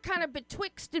you were kind of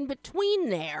betwixt and between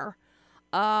there.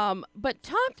 But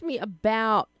talk to me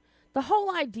about the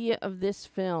whole idea of this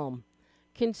film,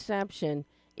 Conception.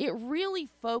 It really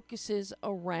focuses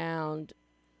around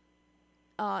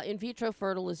in vitro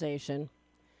fertilization.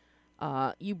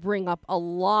 You bring up a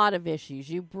lot of issues.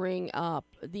 You bring up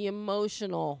the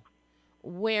emotional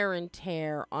wear and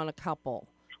tear on a couple,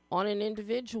 on an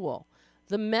individual,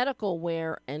 the medical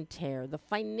wear and tear, the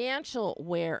financial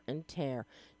wear and tear.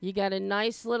 You got a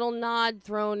nice little nod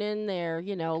thrown in there,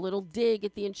 a little dig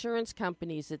at the insurance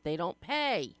companies that they don't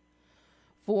pay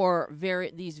for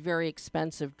these very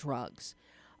expensive drugs.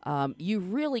 You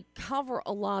really cover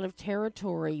a lot of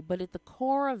territory, but at the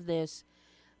core of this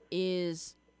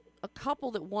is a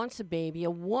couple that wants a baby,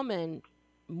 a woman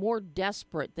more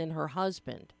desperate than her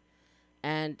husband,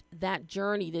 and that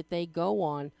journey that they go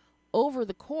on over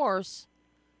the course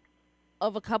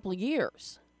of a couple of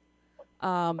years.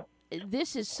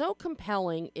 This is so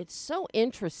compelling. It's so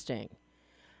interesting.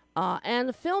 And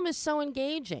the film is so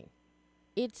engaging.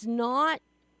 It's not,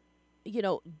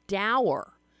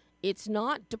 dour. It's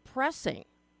not depressing.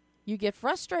 You get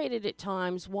frustrated at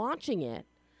times watching it.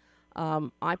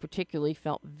 I particularly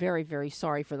felt very, very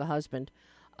sorry for the husband.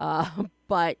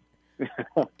 But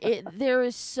there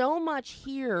is so much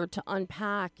here to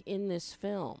unpack in this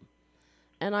film.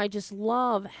 And I just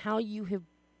love how you have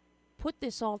put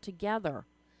this all together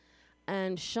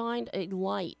and shined a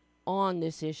light on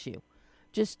this issue.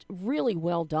 Just really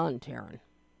well done, Taran.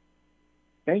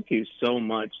 Thank you so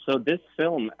much. So this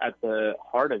film, at the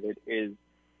heart of it, is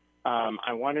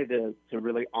I wanted to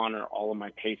really honor all of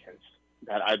my patients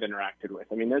that I've interacted with.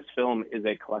 I mean, this film is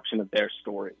a collection of their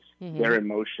stories, their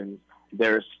emotions,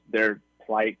 their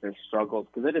plight, their struggles,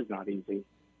 because it is not easy.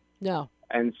 No.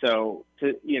 And so,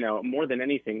 more than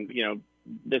anything,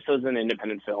 this was an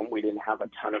independent film. We didn't have a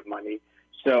ton of money.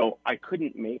 So I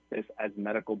couldn't make this as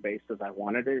medical-based as I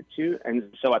wanted it to.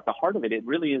 And so at the heart of it, it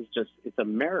really is it's a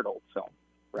marital film,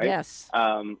 right? Yes.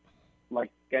 Like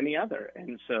any other.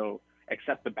 And so,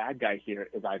 except the bad guy here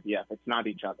is IVF. It's not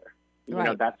each other.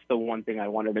 Right. That's the one thing I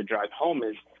wanted to drive home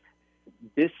is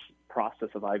this process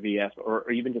of IVF or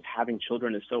even just having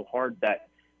children is so hard that,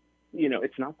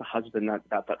 it's not the husband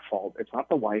that's at fault. It's not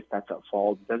the wife that's at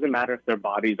fault. It doesn't matter if their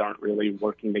bodies aren't really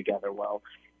working together well.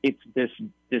 It's this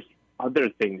other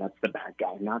thing that's the bad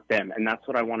guy, not them. And that's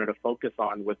what I wanted to focus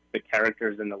on with the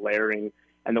characters and the layering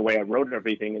and the way I wrote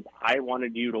everything is I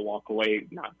wanted you to walk away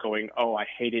not going, oh, I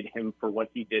hated him for what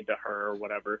he did to her or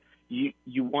whatever. You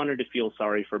wanted to feel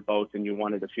sorry for both and you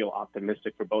wanted to feel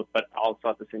optimistic for both, but also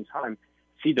at the same time,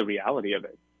 see the reality of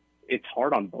it. It's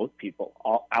hard on both people,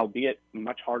 albeit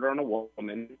much harder on a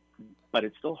woman, but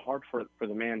it's still hard for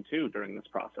the man too during this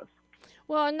process.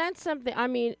 Well, and that's something, I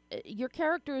mean, your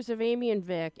characters of Amy and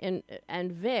Vic,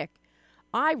 and Vic,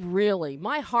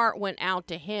 my heart went out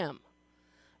to him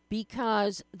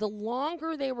because the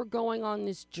longer they were going on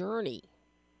this journey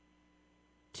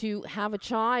to have a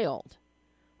child,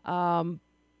 the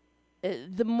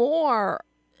more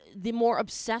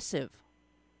obsessive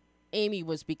Amy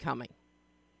was becoming.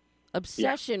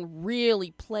 Obsession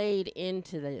really played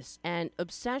into this, and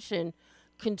obsession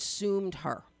consumed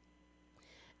her.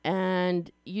 And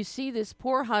you see this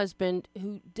poor husband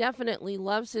who definitely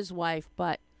loves his wife,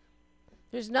 but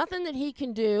there's nothing that he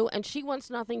can do, and she wants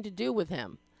nothing to do with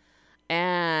him.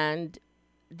 And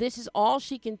this is all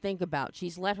she can think about.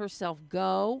 She's let herself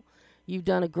go. You've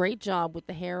done a great job with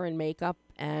the hair and makeup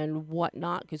and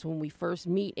whatnot, because when we first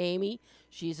meet Amy,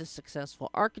 she's a successful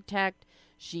architect.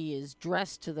 She is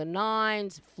dressed to the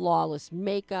nines, flawless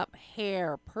makeup,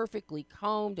 hair perfectly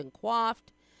combed and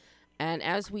coiffed. And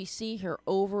as we see her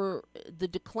over the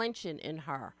declension in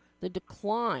her, the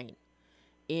decline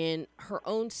in her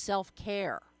own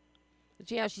self-care,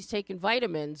 Yeah, she's taking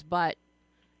vitamins,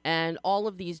 and all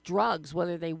of these drugs,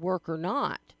 whether they work or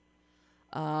not,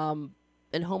 and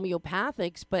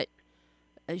homeopathics, but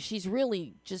she's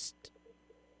really just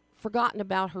forgotten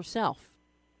about herself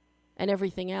and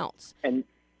everything else.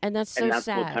 And that's so and that's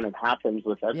sad. what kind of happens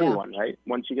with everyone, right?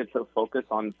 Once you get so focused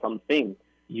on something,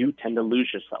 you tend to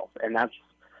lose yourself. And that's,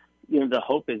 the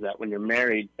hope is that when you're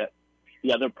married, that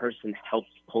the other person helps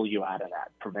pull you out of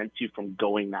that, prevents you from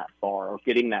going that far or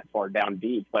getting that far down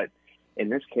deep. But in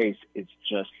this case, it's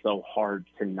just so hard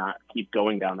to not keep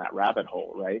going down that rabbit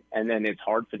hole, right? And then it's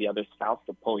hard for the other spouse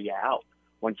to pull you out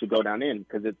once you go down in,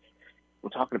 because we're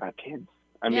talking about kids.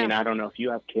 I mean, I don't know if you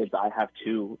have kids. I have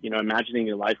two. Imagining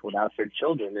your life without your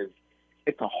children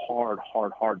it's a hard,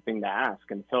 hard, hard thing to ask.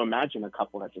 And so imagine a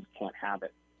couple that just can't have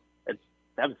it. It's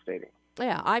devastating.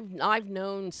 Yeah, I've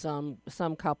known some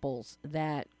couples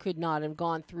that could not have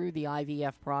gone through the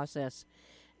IVF process,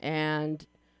 and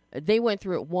they went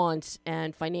through it once,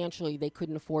 and financially they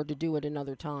couldn't afford to do it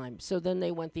another time. So then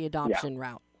they went the adoption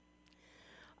route.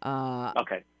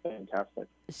 Okay, fantastic.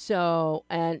 So,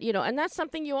 and that's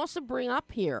something you also bring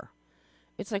up here.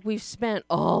 It's like, we've spent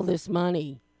all this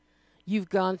money. You've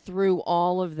gone through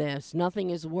all of this. Nothing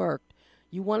has worked.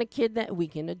 You want a kid that we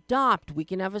can adopt. We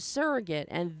can have a surrogate.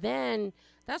 And then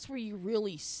that's where you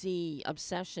really see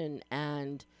obsession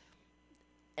and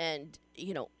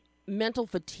mental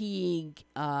fatigue,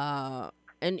 and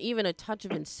even a touch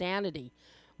of insanity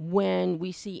when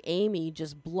we see Amy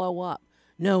just blow up.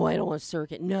 No, I don't want a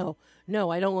surrogate. No,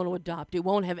 I don't want to adopt. It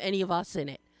won't have any of us in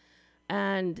it.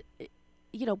 And,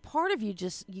 part of you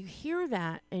you hear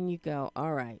that and you go,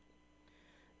 all right,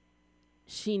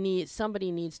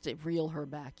 somebody needs to reel her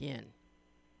back in.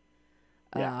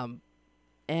 Yeah.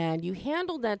 And you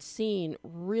handled that scene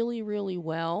really, really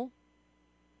well.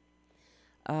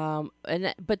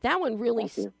 But that one really,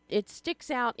 it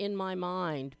sticks out in my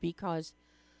mind because,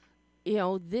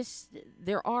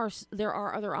 there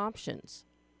are other options.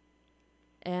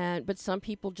 But some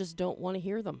people just don't want to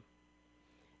hear them.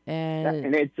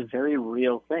 And it's a very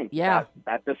real thing. Yeah.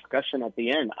 That discussion at the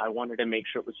end, I wanted to make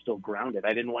sure it was still grounded.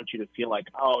 I didn't want you to feel like,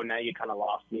 oh, now you kind of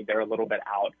lost me. They're a little bit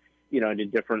out, in a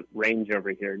different range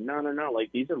over here. No.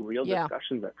 Like, these are real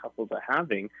discussions that couples are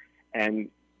having. And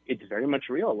it's very much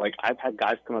real. Like, I've had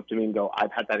guys come up to me and go,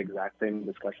 I've had that exact same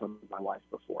discussion with my wife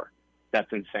before.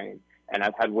 That's insane. And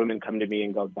I've had women come to me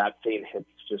and go, that scene hits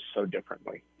just so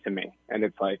differently to me. And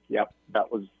it's like, yep,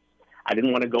 I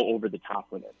didn't want to go over the top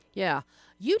with it. Yeah.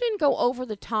 You didn't go over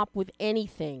the top with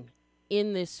anything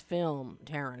in this film,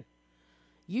 Taryn.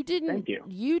 You didn't. Thank you.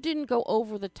 You didn't go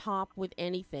over the top with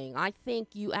anything. I think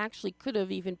you actually could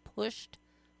have even pushed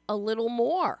a little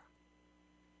more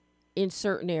in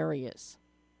certain areas.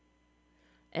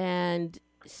 And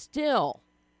still,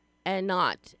 and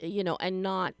not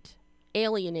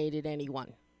alienated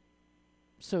anyone,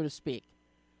 so to speak.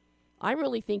 I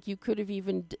really think you could have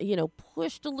even,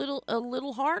 pushed a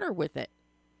little harder with it.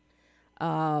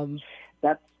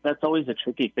 That's always a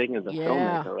tricky thing as a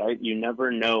filmmaker, right? You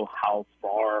never know how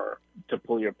far to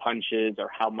pull your punches or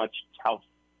how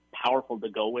powerful to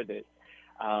go with it.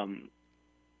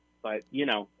 But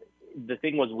the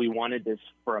thing was, we wanted this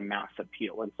for a mass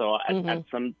appeal, and so at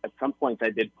some points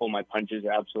I did pull my punches.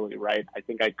 You're absolutely right. I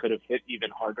think I could have hit even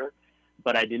harder.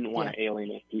 But I didn't want to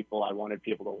alienate people. I wanted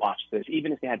people to watch this,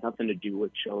 even if they had nothing to do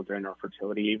with children or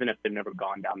fertility, even if they've never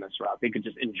gone down this route. They could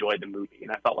just enjoy the movie.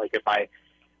 And I felt like if I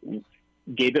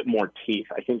gave it more teeth,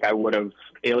 I think I would have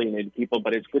alienated people.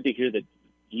 But it's good to hear that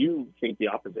you think the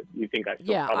opposite. You think I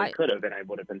still probably could have, and I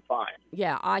would have been fine.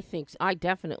 Yeah, I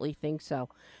definitely think so.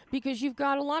 Because you've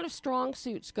got a lot of strong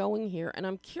suits going here. And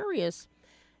I'm curious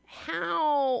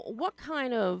what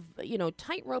kind of,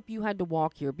 tightrope you had to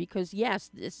walk here. Because,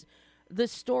 yes, the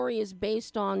story is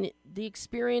based on the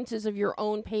experiences of your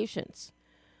own patients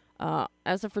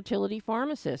as a fertility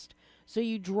pharmacist. So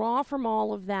you draw from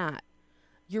all of that.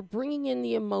 You're bringing in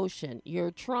the emotion.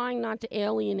 You're trying not to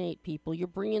alienate people. You're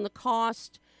bringing the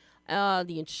cost,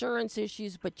 the insurance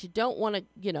issues, but you don't want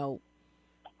to,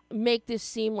 make this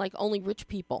seem like only rich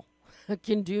people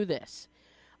can do this.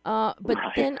 But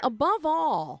then above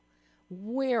all,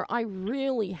 where I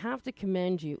really have to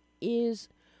commend you is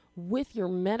with your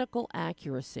medical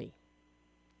accuracy.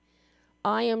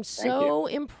 I am so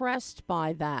impressed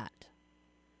by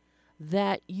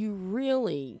that you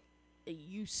really,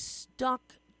 you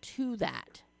stuck to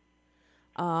that.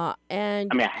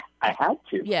 And I mean, I had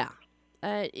to. Yeah.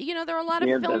 There are a lot of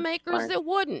filmmakers that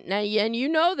wouldn't. Now, and you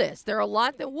know this. There are a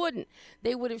lot that wouldn't.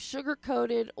 They would have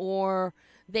sugarcoated, or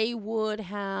they would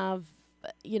have,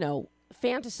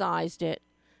 fantasized it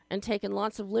and taken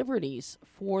lots of liberties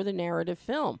for the narrative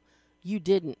film. You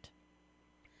didn't.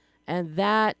 And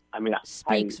that I mean,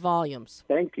 speaks volumes.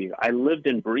 Thank you. I lived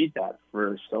and breathed that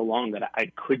for so long that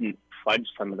I couldn't fudge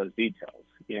some of those details.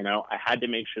 You know, I had to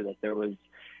make sure that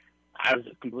I was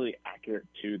completely accurate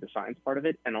to the science part of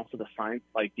it, and also the science,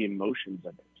 like the emotions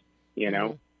of it. You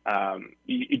know,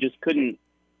 you just couldn't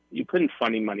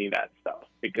funny money that stuff,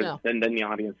 because then the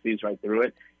audience sees right through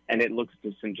it, and it looks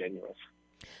disingenuous.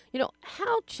 You know,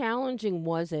 how challenging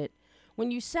was it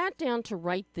when you sat down to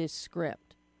write this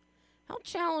script? How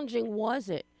challenging was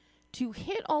it to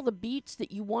hit all the beats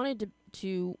that you wanted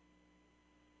to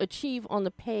achieve on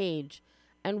the page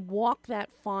and walk that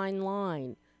fine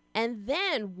line? And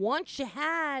then once you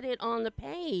had it on the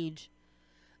page,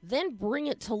 then bring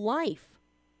it to life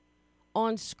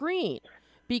on screen.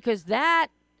 Because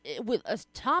with a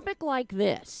topic like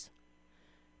this,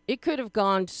 it could have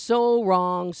gone so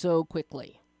wrong so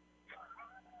quickly.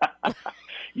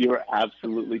 You're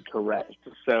absolutely correct.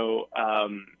 So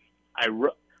I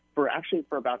wrote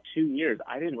for about 2 years.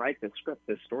 I didn't write the script.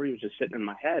 The story was just sitting in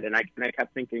my head, and I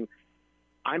kept thinking,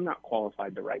 I'm not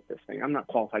qualified to write this thing. I'm not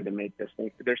qualified to make this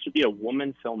thing. There should be a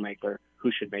woman filmmaker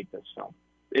who should make this film.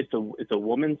 It's a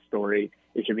woman's story.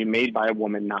 It should be made by a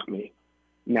woman, not me.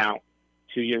 Now,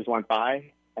 2 years went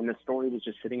by, and the story was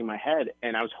just sitting in my head,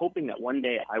 and I was hoping that one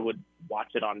day I would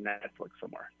watch it on Netflix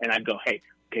somewhere, and I'd go, hey,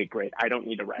 okay, great. I don't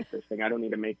need to write this thing. I don't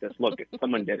need to make this. Look,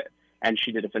 someone did it, and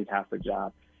she did a fantastic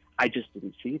job. I just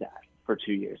didn't see that for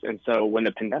 2 years. And so when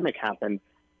the pandemic happened,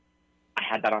 I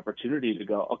had that opportunity to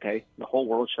go, okay, the whole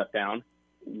world shut down.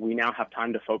 We now have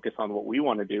time to focus on what we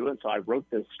want to do. And so I wrote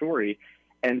this story,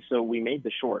 and so we made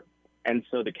the short. And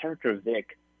so the character of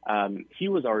Vic, he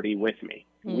was already with me.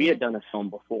 Mm-hmm. We had done a film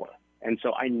before. And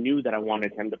so I knew that I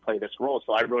wanted him to play this role.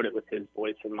 So I wrote it with his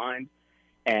voice in mind.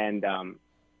 And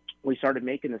we started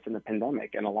making this in the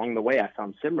pandemic. And along the way, I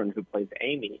found Simran, who plays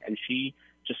Amy, and she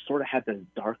just sort of had this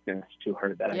darkness to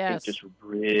her that I think just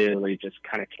really just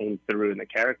kind of came through in the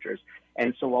characters.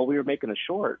 And so while we were making the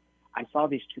short, I saw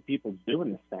these two people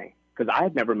doing this thing, because I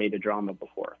had never made a drama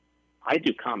before. I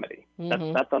do comedy.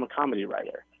 Mm-hmm. That's I'm a comedy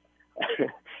writer.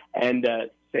 And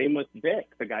same with Vic,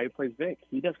 the guy who plays Vic.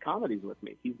 He does comedies with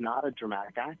me. He's not a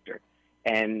dramatic actor.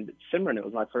 And Simran, it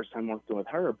was my first time working with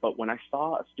her. But when I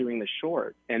saw us doing the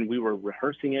short and we were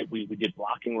rehearsing it, we did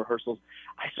blocking rehearsals,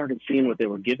 I started seeing what they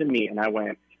were giving me. And I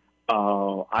went,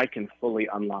 oh, I can fully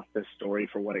unlock this story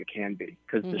for what it can be.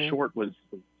 Because the short was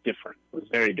different. It was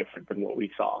very different than what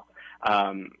we saw.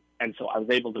 And so I was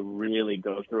able to really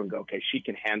go through and go, okay, she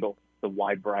can handle the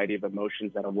wide variety of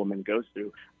emotions that a woman goes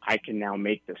through. I can now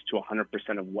make this to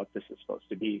 100% of what this is supposed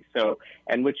to be. So,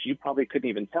 and which you probably couldn't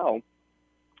even tell,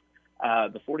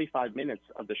 the 45 minutes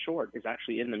of the short is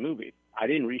actually in the movie. I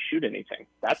didn't reshoot anything.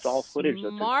 That's all footage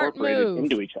that's incorporated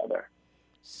into each other.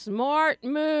 Smart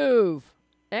move.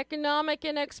 Economic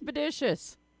and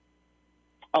expeditious.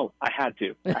 Oh, I had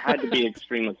to. I had to be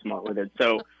extremely smart with it.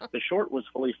 So the short was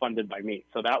fully funded by me.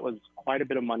 So that was quite a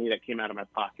bit of money that came out of my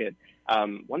pocket.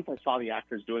 Once I saw the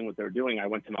actors doing what they were doing, I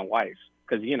went to my wife,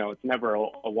 because, you know, it's never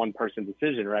a one-person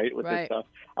decision, right, with this stuff.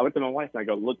 I went to my wife and I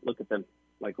go, look at them.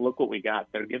 Like, look what we got.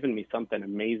 They're giving me something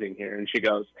amazing here. And she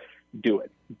goes, do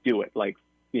it. Like,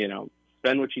 you know,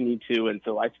 spend what you need to. And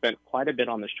so I spent quite a bit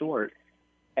on the short.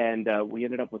 And we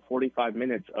ended up with 45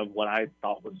 minutes of what I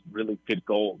thought was really good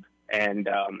gold. And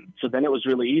so then it was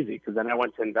really easy, because then I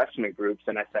went to investment groups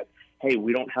and I said, hey,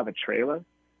 we don't have a trailer.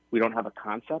 We don't have a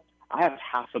concept. I have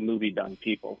half a movie done,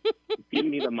 people. Give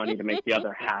me the money to make the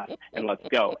other half, and let's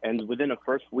go. And within the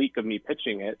first week of me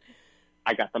pitching it,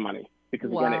 I got the money,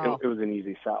 because, again, it was an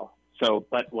easy sell. So,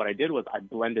 but what I did was I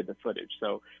blended the footage.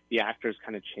 So the actors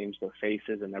kind of changed their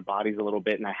faces and their bodies a little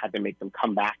bit, and I had to make them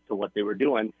come back to what they were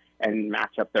doing and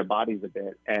match up their bodies a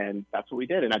bit. And that's what we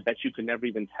did. And I bet you could never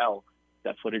even tell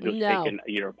that footage was taken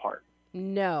a year apart.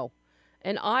 No.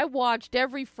 And I watched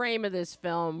every frame of this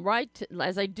film,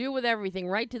 as I do with everything,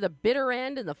 right to the bitter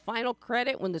end and the final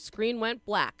credit when the screen went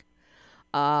black.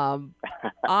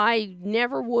 I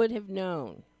never would have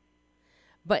known.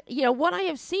 But, you know, what I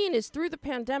have seen is through the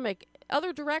pandemic,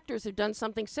 other directors have done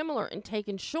something similar and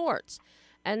taken shorts,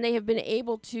 and they have been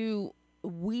able to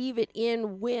weave it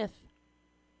in with,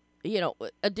 you know,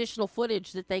 additional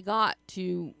footage that they got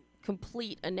to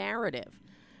complete a narrative.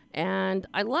 And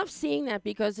I love seeing that,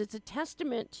 because it's a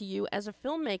testament to you as a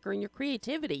filmmaker and your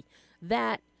creativity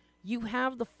that you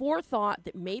have the forethought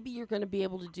that maybe you're going to be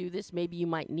able to do this, maybe you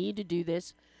might need to do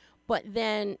this, but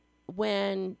then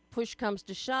when push comes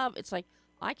to shove, it's like,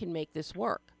 I can make this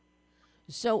work.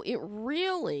 So it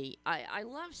really, I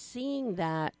love seeing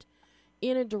that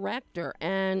in a director,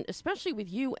 and especially with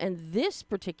you and this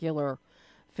particular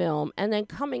film, and then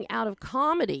coming out of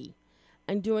comedy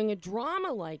and doing a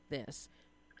drama like this.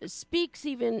 speaks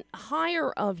even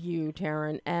higher of you,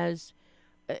 Taryn, as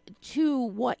to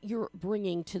what you're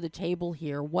bringing to the table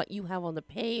here, what you have on the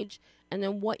page, and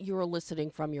then what you're eliciting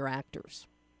from your actors.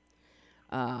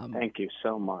 Thank you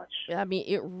so much. I mean,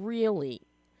 it really,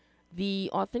 the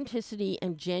authenticity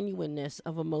and genuineness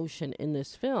of emotion in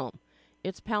this film,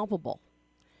 it's palpable,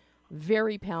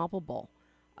 very palpable.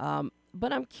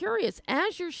 But I'm curious,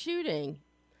 as you're shooting,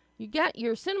 you got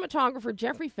your cinematographer,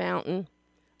 Jeffrey Fountain.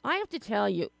 I have to tell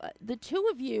you, the two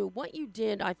of you, what you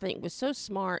did, I think, was so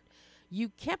smart. You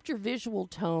kept your visual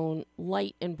tone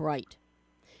light and bright.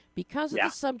 Because of the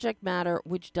subject matter,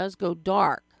 which does go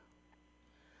dark,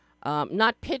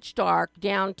 not pitch dark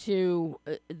down to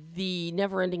the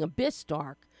never-ending abyss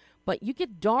dark, but you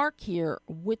get dark here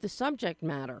with the subject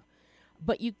matter.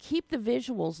 But you keep the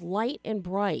visuals light and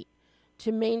bright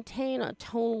to maintain a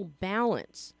tonal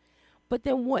balance. But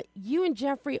then what you and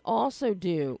Jeffrey also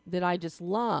do that I just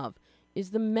love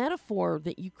is the metaphor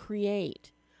that you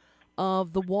create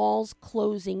of the walls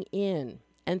closing in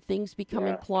and things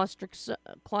becoming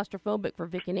claustrophobic for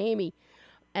Vic and Amy,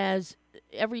 as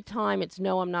every time it's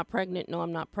no, I'm not pregnant, no,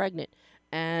 I'm not pregnant,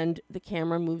 and the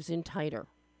camera moves in tighter.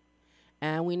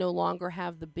 And we no longer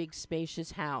have the big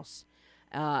spacious house.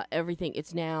 Everything,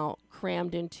 it's now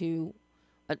crammed into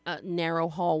a narrow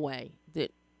hallway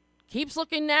that keeps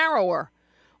looking narrower,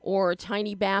 or a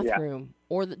tiny bathroom,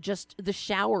 or just the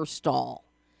shower stall.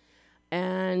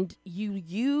 And you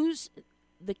use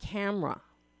the camera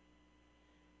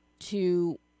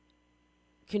to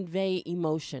convey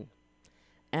emotion.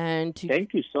 And to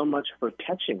Thank you so much for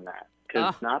catching that,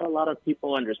 because not a lot of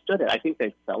people understood it. I think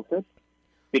they felt it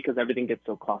because everything gets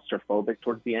so claustrophobic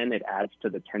towards the end. It adds to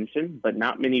the tension, but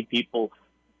not many people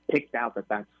picked out that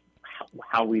that's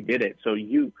how we did it. So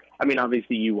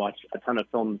obviously you watch a ton of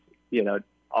films,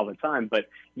 all the time, but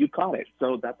you caught it.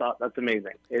 So that's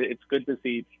amazing. It's good to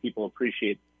see people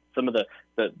appreciate some of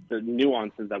the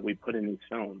nuances that we put in these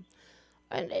films.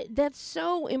 And that's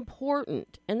so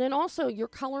important. And then also your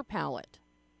color palette.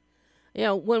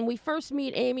 When we first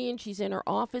meet Amy and she's in her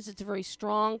office, it's a very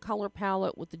strong color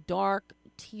palette with the dark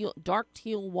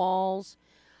teal walls.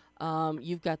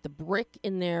 You've got the brick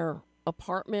in their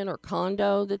apartment or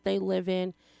condo that they live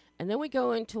in. And then we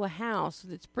go into a house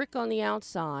that's brick on the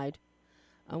outside,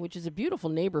 which is a beautiful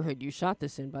neighborhood you shot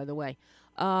this in, by the way.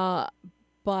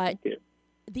 But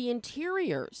the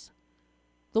interiors,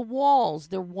 the walls,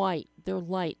 they're white, they're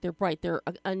light, they're bright. They're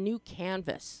a new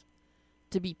canvas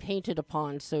to be painted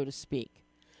upon, so to speak.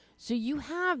 So you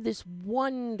have this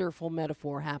wonderful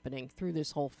metaphor happening through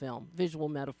this whole film, visual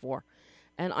metaphor.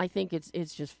 And I think it's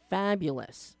just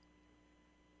fabulous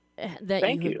that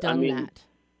Thank you have done that.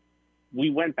 We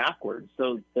went backwards.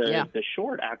 So the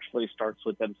short actually starts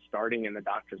with them starting in the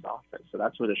doctor's office. So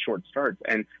that's where the short starts.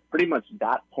 And pretty much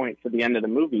that point to the end of the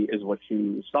movie is what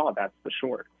you saw. That's the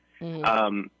short.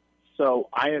 So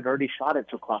I had already shot it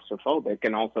to claustrophobic,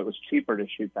 and also it was cheaper to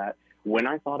shoot that. When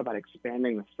I thought about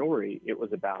expanding the story, it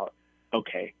was about,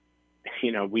 okay,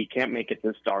 we can't make it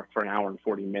this dark for an hour and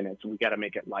 40 minutes. We got to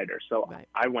make it lighter. So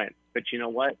I went, but you know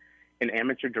what? An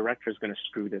amateur director is going to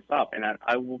screw this up, and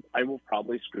I will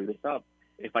probably screw this up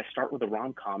if I start with a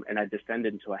rom-com and I descend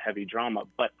into a heavy drama.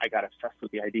 But I got obsessed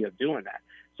with the idea of doing that,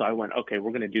 so I went, okay,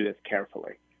 we're going to do this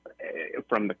carefully,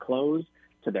 from the clothes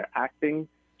to their acting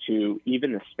to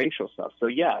even the spatial stuff. So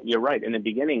yeah, you're right. In the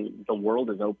beginning, the world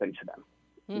is open to them.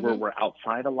 We're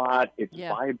outside a lot. It's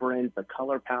vibrant. The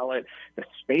color palette, the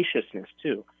spaciousness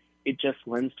too. It just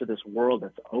lends to this world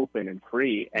that's open and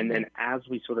free. And then as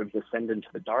we sort of descend into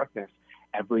the darkness,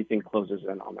 everything closes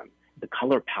in on them. The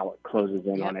color palette closes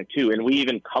in on it too. And we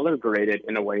even color grade it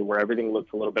in a way where everything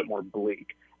looks a little bit more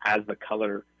bleak as the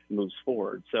color moves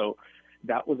forward. So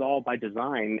that was all by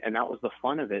design. And that was the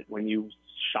fun of it when you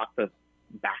shot the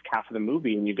back half of the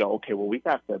movie and you go, okay, well, we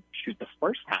have to shoot the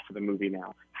first half of the movie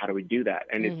now. How do we do that?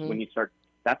 And it's when you start,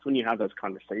 that's when you have those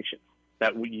conversations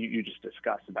that you just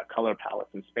discussed about color palettes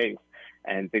and space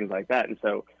and things like that. And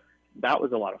so that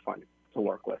was a lot of fun to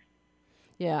work with.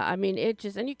 Yeah, I mean, it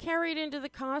just, and you carry it into the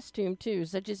costume too,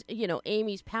 such as,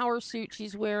 Amy's power suit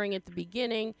she's wearing at the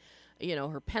beginning,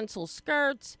 her pencil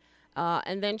skirts,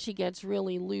 and then she gets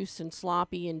really loose and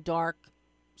sloppy in dark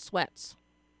sweats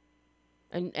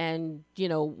and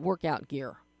workout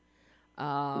gear.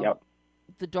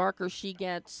 The darker she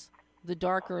gets, the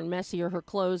darker and messier her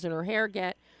clothes and her hair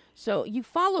get. So you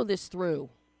follow this through,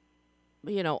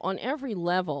 on every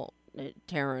level,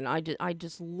 Taryn. I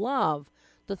just love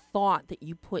the thought that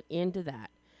you put into that.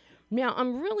 Now,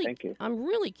 I'm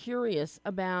really curious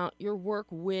about your work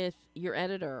with your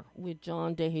editor, with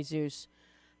John DeJesus.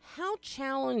 How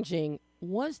challenging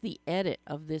was the edit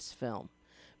of this film?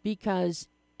 Because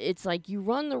it's like you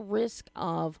run the risk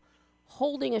of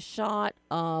holding a shot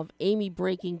of Amy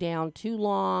breaking down too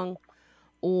long,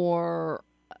 or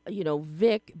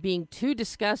Vic being too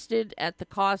disgusted at the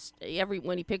cost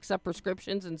when he picks up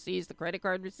prescriptions and sees the credit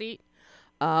card receipt.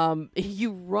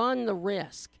 You run the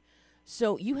risk.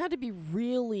 So you had to be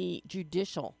really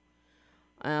judicial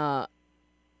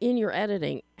in your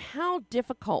editing. How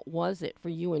difficult was it for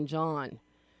you and John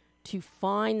to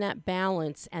find that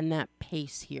balance and that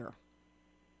pace here?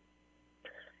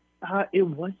 It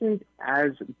wasn't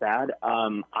as bad.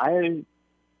 I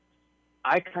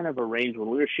kind of arranged when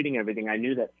we were shooting everything. I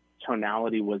knew that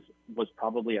tonality was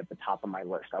probably at the top of my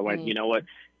list. I went, you know what?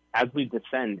 As we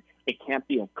descend, it can't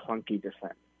be a clunky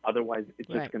descent. Otherwise, it's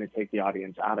just going to take the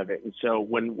audience out of it. And so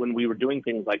when we were doing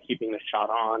things like keeping the shot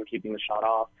on, keeping the shot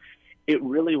off, it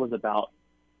really was about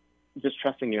just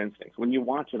trusting your instincts. When you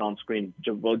watch it on screen,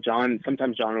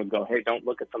 sometimes John would go, hey, don't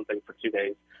look at something for 2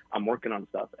 days. I'm working on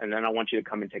stuff. And then I want you to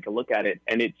come and take a look at it.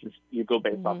 And it's just, you go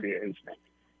based off of your instinct.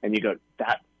 And you go,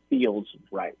 that feels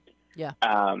right. Yeah.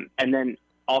 And then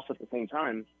also at the same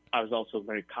time, I was also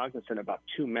very cognizant about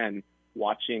two men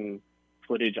watching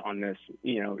footage on this.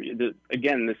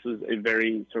 Again, this was a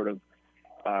very sort of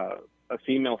a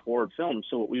female forward film.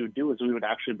 So what we would do is we would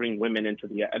actually bring women into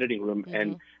the editing room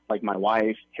and like my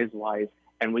wife, his wife,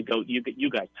 and we go, you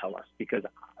guys tell us, because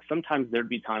sometimes there'd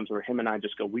be times where him and I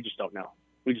just go, we just don't know.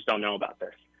 We just don't know about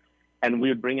this. And we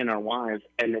would bring in our wives,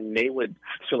 and then they would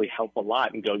actually help a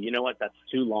lot and go, you know what, that's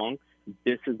too long.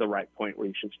 This is the right point where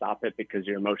you should stop it because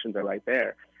your emotions are right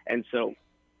there. And so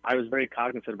I was very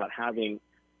cognizant about having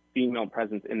female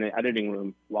presence in the editing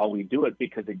room while we do it,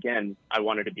 because again, I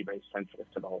wanted to be very sensitive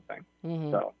to the whole thing.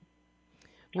 And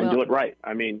do it right.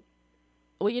 I mean,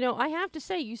 well, I have to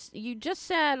say, you just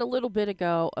said a little bit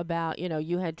ago about,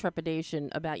 you had trepidation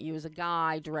about you as a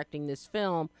guy directing this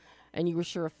film, and you were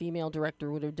sure a female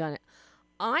director would have done it.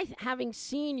 Having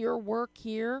seen your work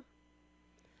here,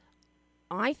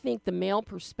 I think the male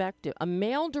perspective, a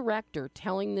male director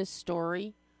telling this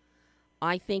story,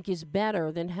 I think is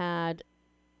better than had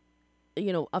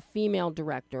a female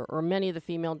director, or many of the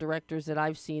female directors that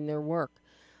I've seen their work,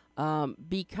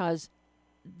 because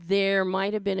there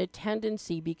might have been a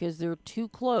tendency, because they're too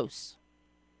close.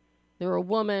 They're a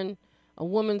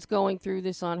woman's going through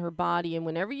this on her body, and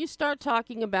whenever you start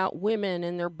talking about women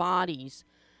and their bodies,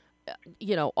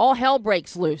 all hell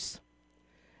breaks loose.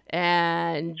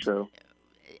 And True.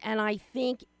 And I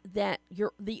think that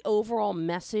the overall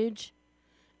message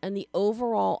and the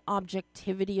overall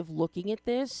objectivity of looking at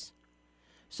this,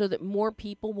 so that more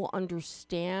people will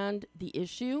understand the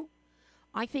issue,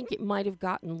 I think it might have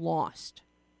gotten lost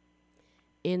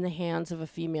in the hands of a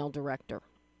female director.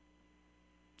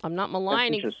 I'm not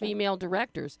maligning female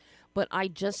directors, but I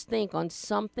just think on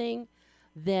something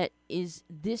that is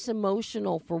this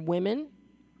emotional for women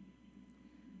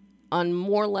on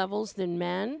more levels than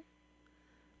men,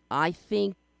 I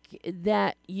think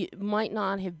that it might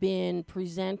not have been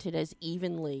presented as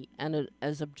evenly and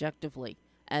as objectively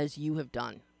as you have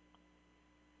done.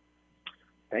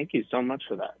 Thank you so much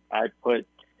for that. I put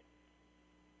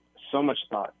so much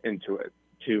thought into it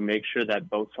to make sure that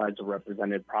both sides are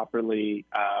represented properly,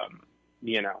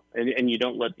 and you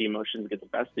don't let the emotions get the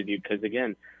best of you, because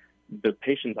again, the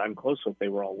patients I'm close with, they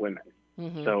were all women.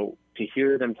 Mm-hmm. So to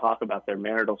hear them talk about their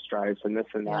marital strifes and this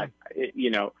and that,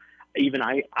 even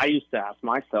I used to ask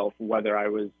myself whether I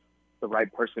was the right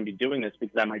person to be doing this,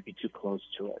 because I might be too close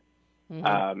to it.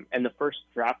 Mm-hmm. And the first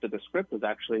draft of the script was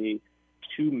actually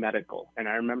too medical. And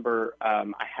I remember I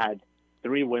had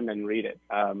 3 women read it.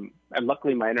 And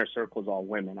luckily my inner circle is all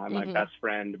women. I'm my best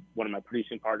friend, one of my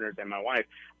producing partners, and my wife.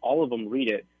 All of them read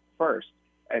it first,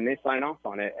 and they sign off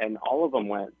on it. And all of them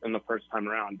went, in the first time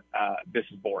around, this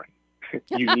is boring.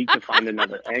 You need to find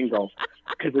another angle,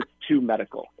 because it's too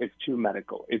medical. It's too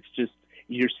medical. It's just,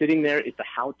 you're sitting there. It's a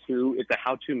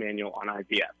how-to manual on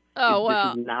IVF. Oh,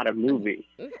 wow. This is not a movie.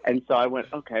 And so I went,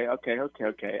 okay.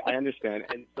 I understand.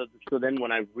 And so then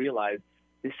when I realized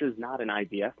this is not an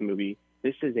IVF movie,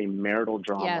 this is a marital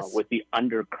drama with the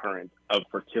undercurrent of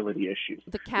fertility issues.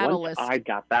 The catalyst. Once I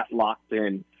got that locked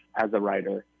in as a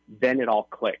writer, then it all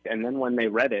clicked. And then when they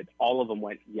read it, all of them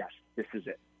went, yes, this is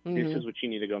it. Mm-hmm. This is what you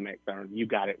need to go make, Baron. You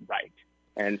got it right.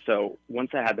 And so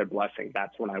once I had their blessing,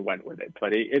 that's when I went with it.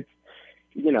 But it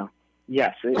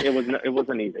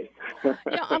wasn't easy.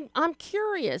 I'm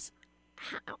curious.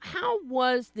 How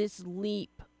was this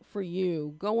leap for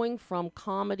you, going from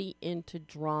comedy into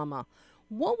drama?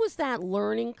 What was that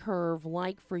learning curve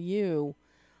like for you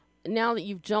now that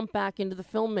you've jumped back into the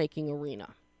filmmaking arena?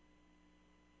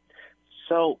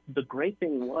 So the great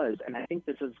thing was, and I think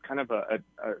this is kind of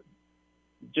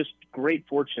just great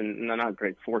fortune, no, not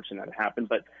great fortune that it happened,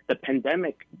 but the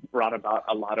pandemic brought about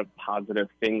a lot of positive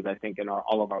things, I think, in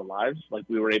all of our lives. Like,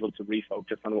 we were able to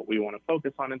refocus on what we want to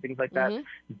focus on and things like that.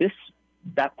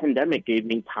 That pandemic gave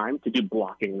me time to do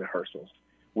blocking rehearsals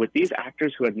with these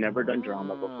actors who had never done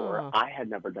drama before. I had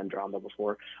never done drama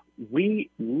before. We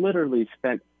literally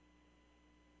spent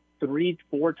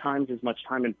 3-4 times as much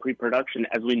time in pre-production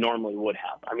as we normally would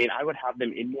have. I mean, I would have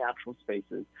them in the actual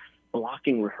spaces,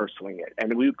 blocking, rehearsing it.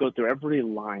 And we would go through every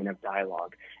line of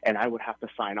dialogue, and I would have to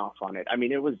sign off on it. I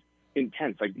mean, it was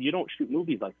intense. Like, you don't shoot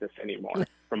movies like this anymore,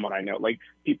 from what I know. Like,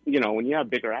 people, you know, when you have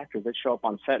bigger actors, they show up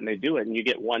on set and they do it, and you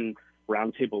get one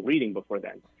roundtable reading before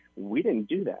then. We didn't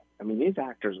do that. I mean, these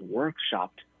actors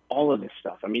workshopped all of this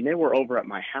stuff. I mean, they were over at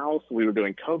my house. We were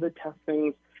doing COVID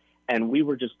testings, and we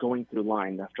were just going through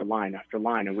line after line after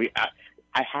line. And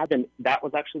I had them. That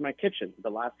was actually my kitchen. The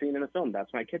last scene in the film,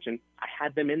 that's my kitchen. I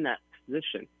had them in that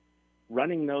position,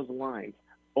 running those lines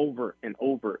over and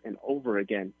over and over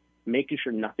again, making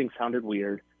sure nothing sounded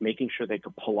weird, making sure they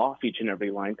could pull off each and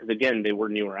every line. Because again, they were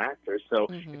newer actors. So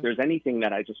if there's anything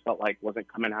that I just felt like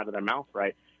wasn't coming out of their mouth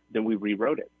right, then we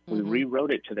rewrote it. We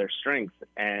rewrote it to their strengths.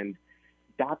 And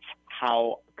that's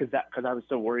how, because I was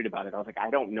so worried about it. I was like, I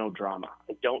don't know drama.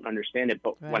 I don't understand it.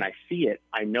 But when I see it,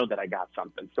 I know that I got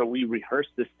something. So we rehearsed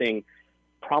this thing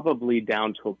probably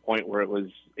down to a point where it was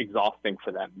exhausting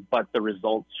for them. But the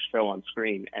results show on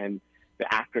screen, and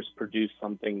the actors produce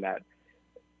something that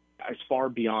is far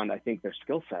beyond, I think, their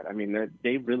skill set. I mean,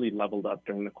 they really leveled up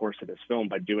during the course of this film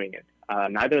by doing it.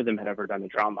 Neither of them had ever done a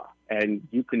drama. And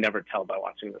you could never tell by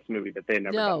watching this movie that they had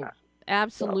never done that.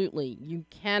 Absolutely. So. You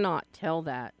cannot tell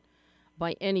that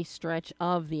by any stretch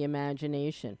of the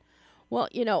imagination. Well,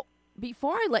 you know,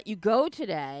 before I let you go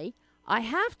today, I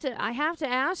have to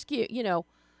ask you, you know,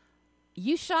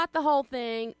 you shot the whole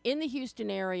thing in the Houston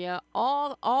area,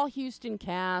 all Houston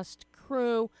cast,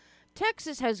 crew.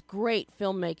 Texas has great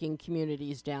filmmaking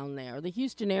communities down there. The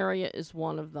Houston area is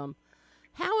one of them.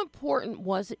 How important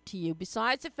was it to you,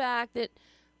 besides the fact that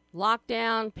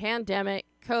lockdown, pandemic,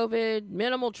 COVID,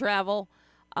 minimal travel,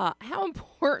 how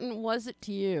important was it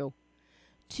to you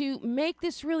to make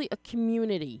this really a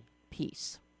community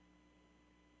piece?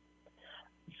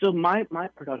 So my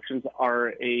productions are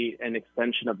an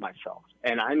extension of myself,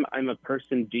 and I'm a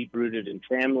person deep rooted in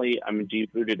family. I'm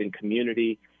deep rooted in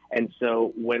community, and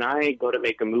so when I go to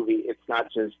make a movie, it's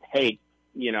not just, hey,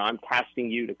 you know, I'm casting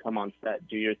you to come on set,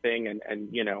 do your thing, and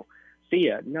you know, see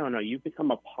ya. No, you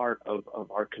become a part of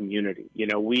our community. You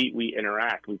know, we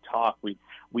interact, we talk,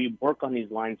 we work on these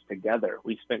lines together.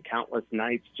 We spent countless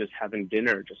nights just having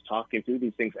dinner, just talking through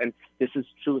these things, and this is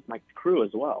true with my crew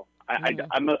as well.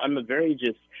 I'm a very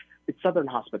it's Southern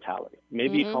hospitality.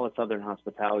 Maybe you call it Southern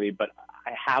hospitality, but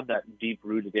I have that deep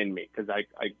rooted in me because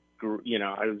I grew, you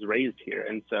know, I was raised here.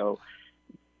 And so,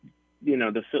 you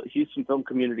know, the Houston film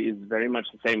community is very much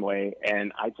the same way.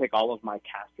 And I take all of my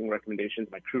casting recommendations,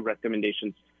 my crew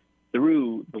recommendations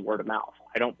through the word of mouth.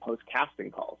 I don't post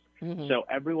casting calls. So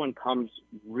everyone comes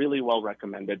really well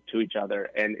recommended to each other.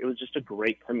 And it was just a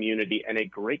great community and a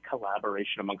great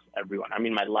collaboration amongst everyone. I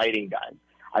mean, my lighting guys,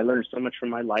 I learned so much from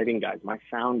my lighting guys, my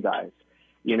sound guys.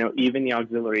 You know, even the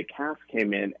auxiliary cast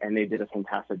came in and they did a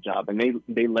fantastic job. And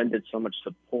they lended so much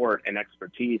support and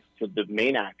expertise to the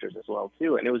main actors as well,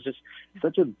 too. And it was just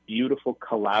such a beautiful,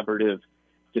 collaborative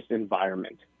just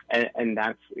environment. And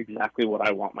that's exactly what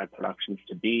I want my productions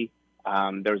to be.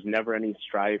 There was never any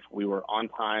strife. We were on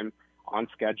time, on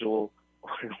schedule.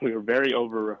 We were very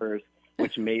over-rehearsed,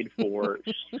 which made for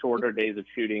shorter days of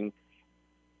shooting.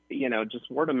 You know, just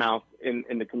word of mouth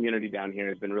in the community down here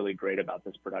has been really great about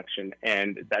this production.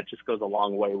 And that just goes a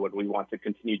long way when we want to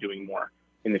continue doing more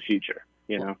in the future,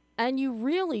 you know. And you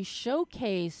really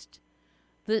showcased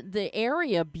the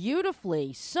area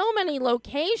beautifully. So many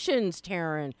locations,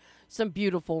 Taran. Some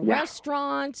beautiful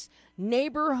restaurants,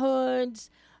 neighborhoods,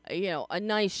 you know, a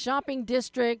nice shopping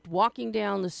district, walking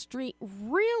down the street,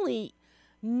 really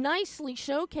nicely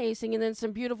showcasing, and then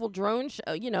some beautiful drone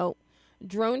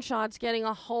shots, getting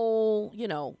a whole, you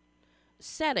know,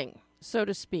 setting, so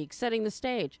to speak, setting the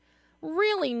stage.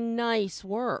 Really nice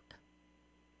work.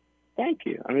 Thank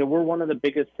you. I mean, we're one of the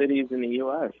biggest cities in the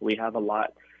U.S. We have a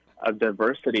lot of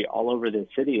diversity all over the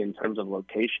city in terms of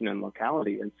location and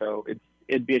locality, and so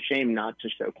it'd be a shame not to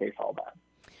showcase all that.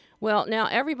 Well, now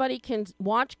everybody can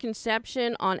watch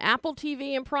Conception on Apple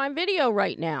TV and Prime Video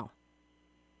right now.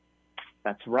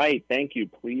 That's right. Thank you.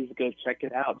 Please go check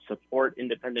it out. Support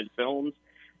independent films.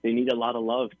 They need a lot of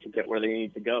love to get where they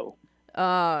need to go.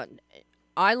 I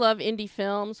love indie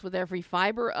films with every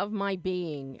fiber of my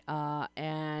being.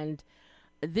 And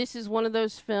this is one of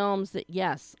those films that,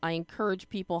 yes, I encourage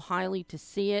people highly to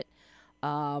see it.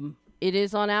 It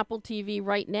is on Apple TV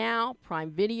right now,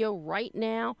 Prime Video right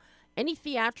now. Any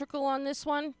theatrical on this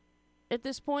one at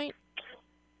this point?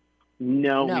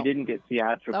 No, No. we didn't get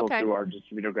theatrical Okay. through our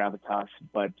distributor Gravitas,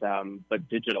 but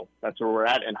digital. That's where we're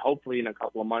at, and hopefully in a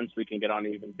couple of months we can get on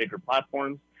even bigger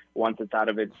platforms once it's out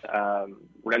of its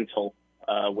rental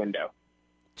window.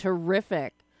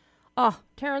 Terrific. Oh,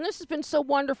 Taryn, this has been so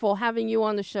wonderful having you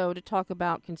on the show to talk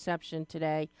about Conception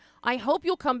today. I hope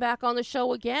you'll come back on the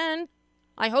show again.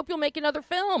 I hope you'll make another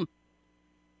film.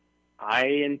 I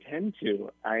intend to,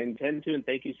 and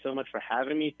thank you so much for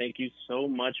having me. Thank you so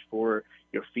much for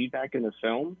your feedback in the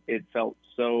film. I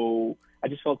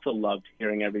just felt so loved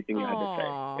hearing everything you had to say.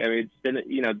 Aw. I mean, it's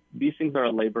been, these things are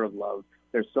a labor of love.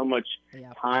 There's so much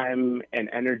Yep. time and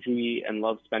energy and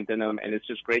love spent in them, and it's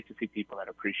just great to see people that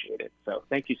appreciate it. So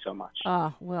thank you so much.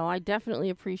 Well, I definitely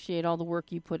appreciate all the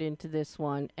work you put into this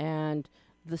one and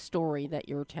the story that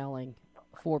you're telling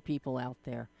for people out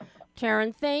there.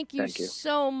 Taryn, thank you Thank you.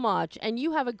 so much, and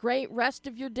you have a great rest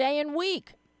of your day and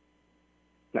week.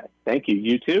 Thank you.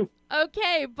 You too.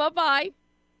 Okay, bye-bye.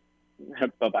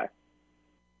 Bye-bye.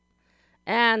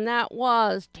 And that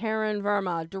was Taryn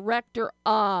Verma,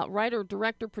 writer,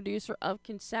 director, producer of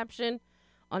Conception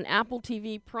on Apple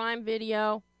TV Prime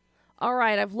Video. All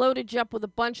right, I've loaded you up with a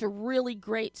bunch of really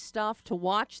great stuff to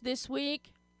watch this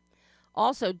week.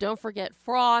 Also, don't forget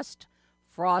Frost.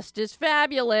 Frost is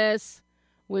Fabulous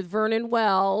with Vernon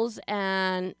Wells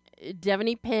and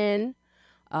Devaney Pinn.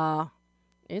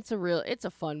 It's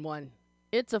a fun one.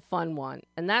 It's a fun one.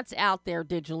 And that's out there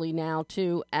digitally now,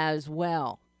 too, as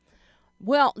well.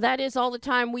 Well, that is all the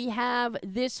time we have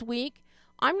this week.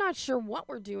 I'm not sure what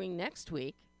we're doing next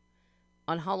week.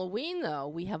 On Halloween, though,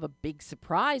 we have a big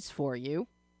surprise for you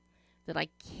that I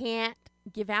can't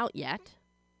give out yet.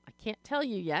 I can't tell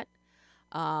you yet.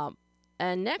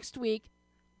 And next week,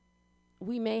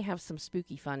 we may have some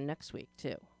spooky fun next week,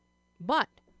 too. But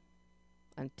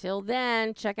until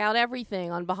then, check out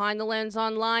everything on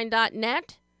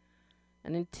BehindTheLensOnline.net.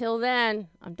 And until then,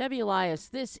 I'm Debbie Elias.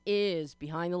 This is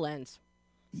Behind the Lens.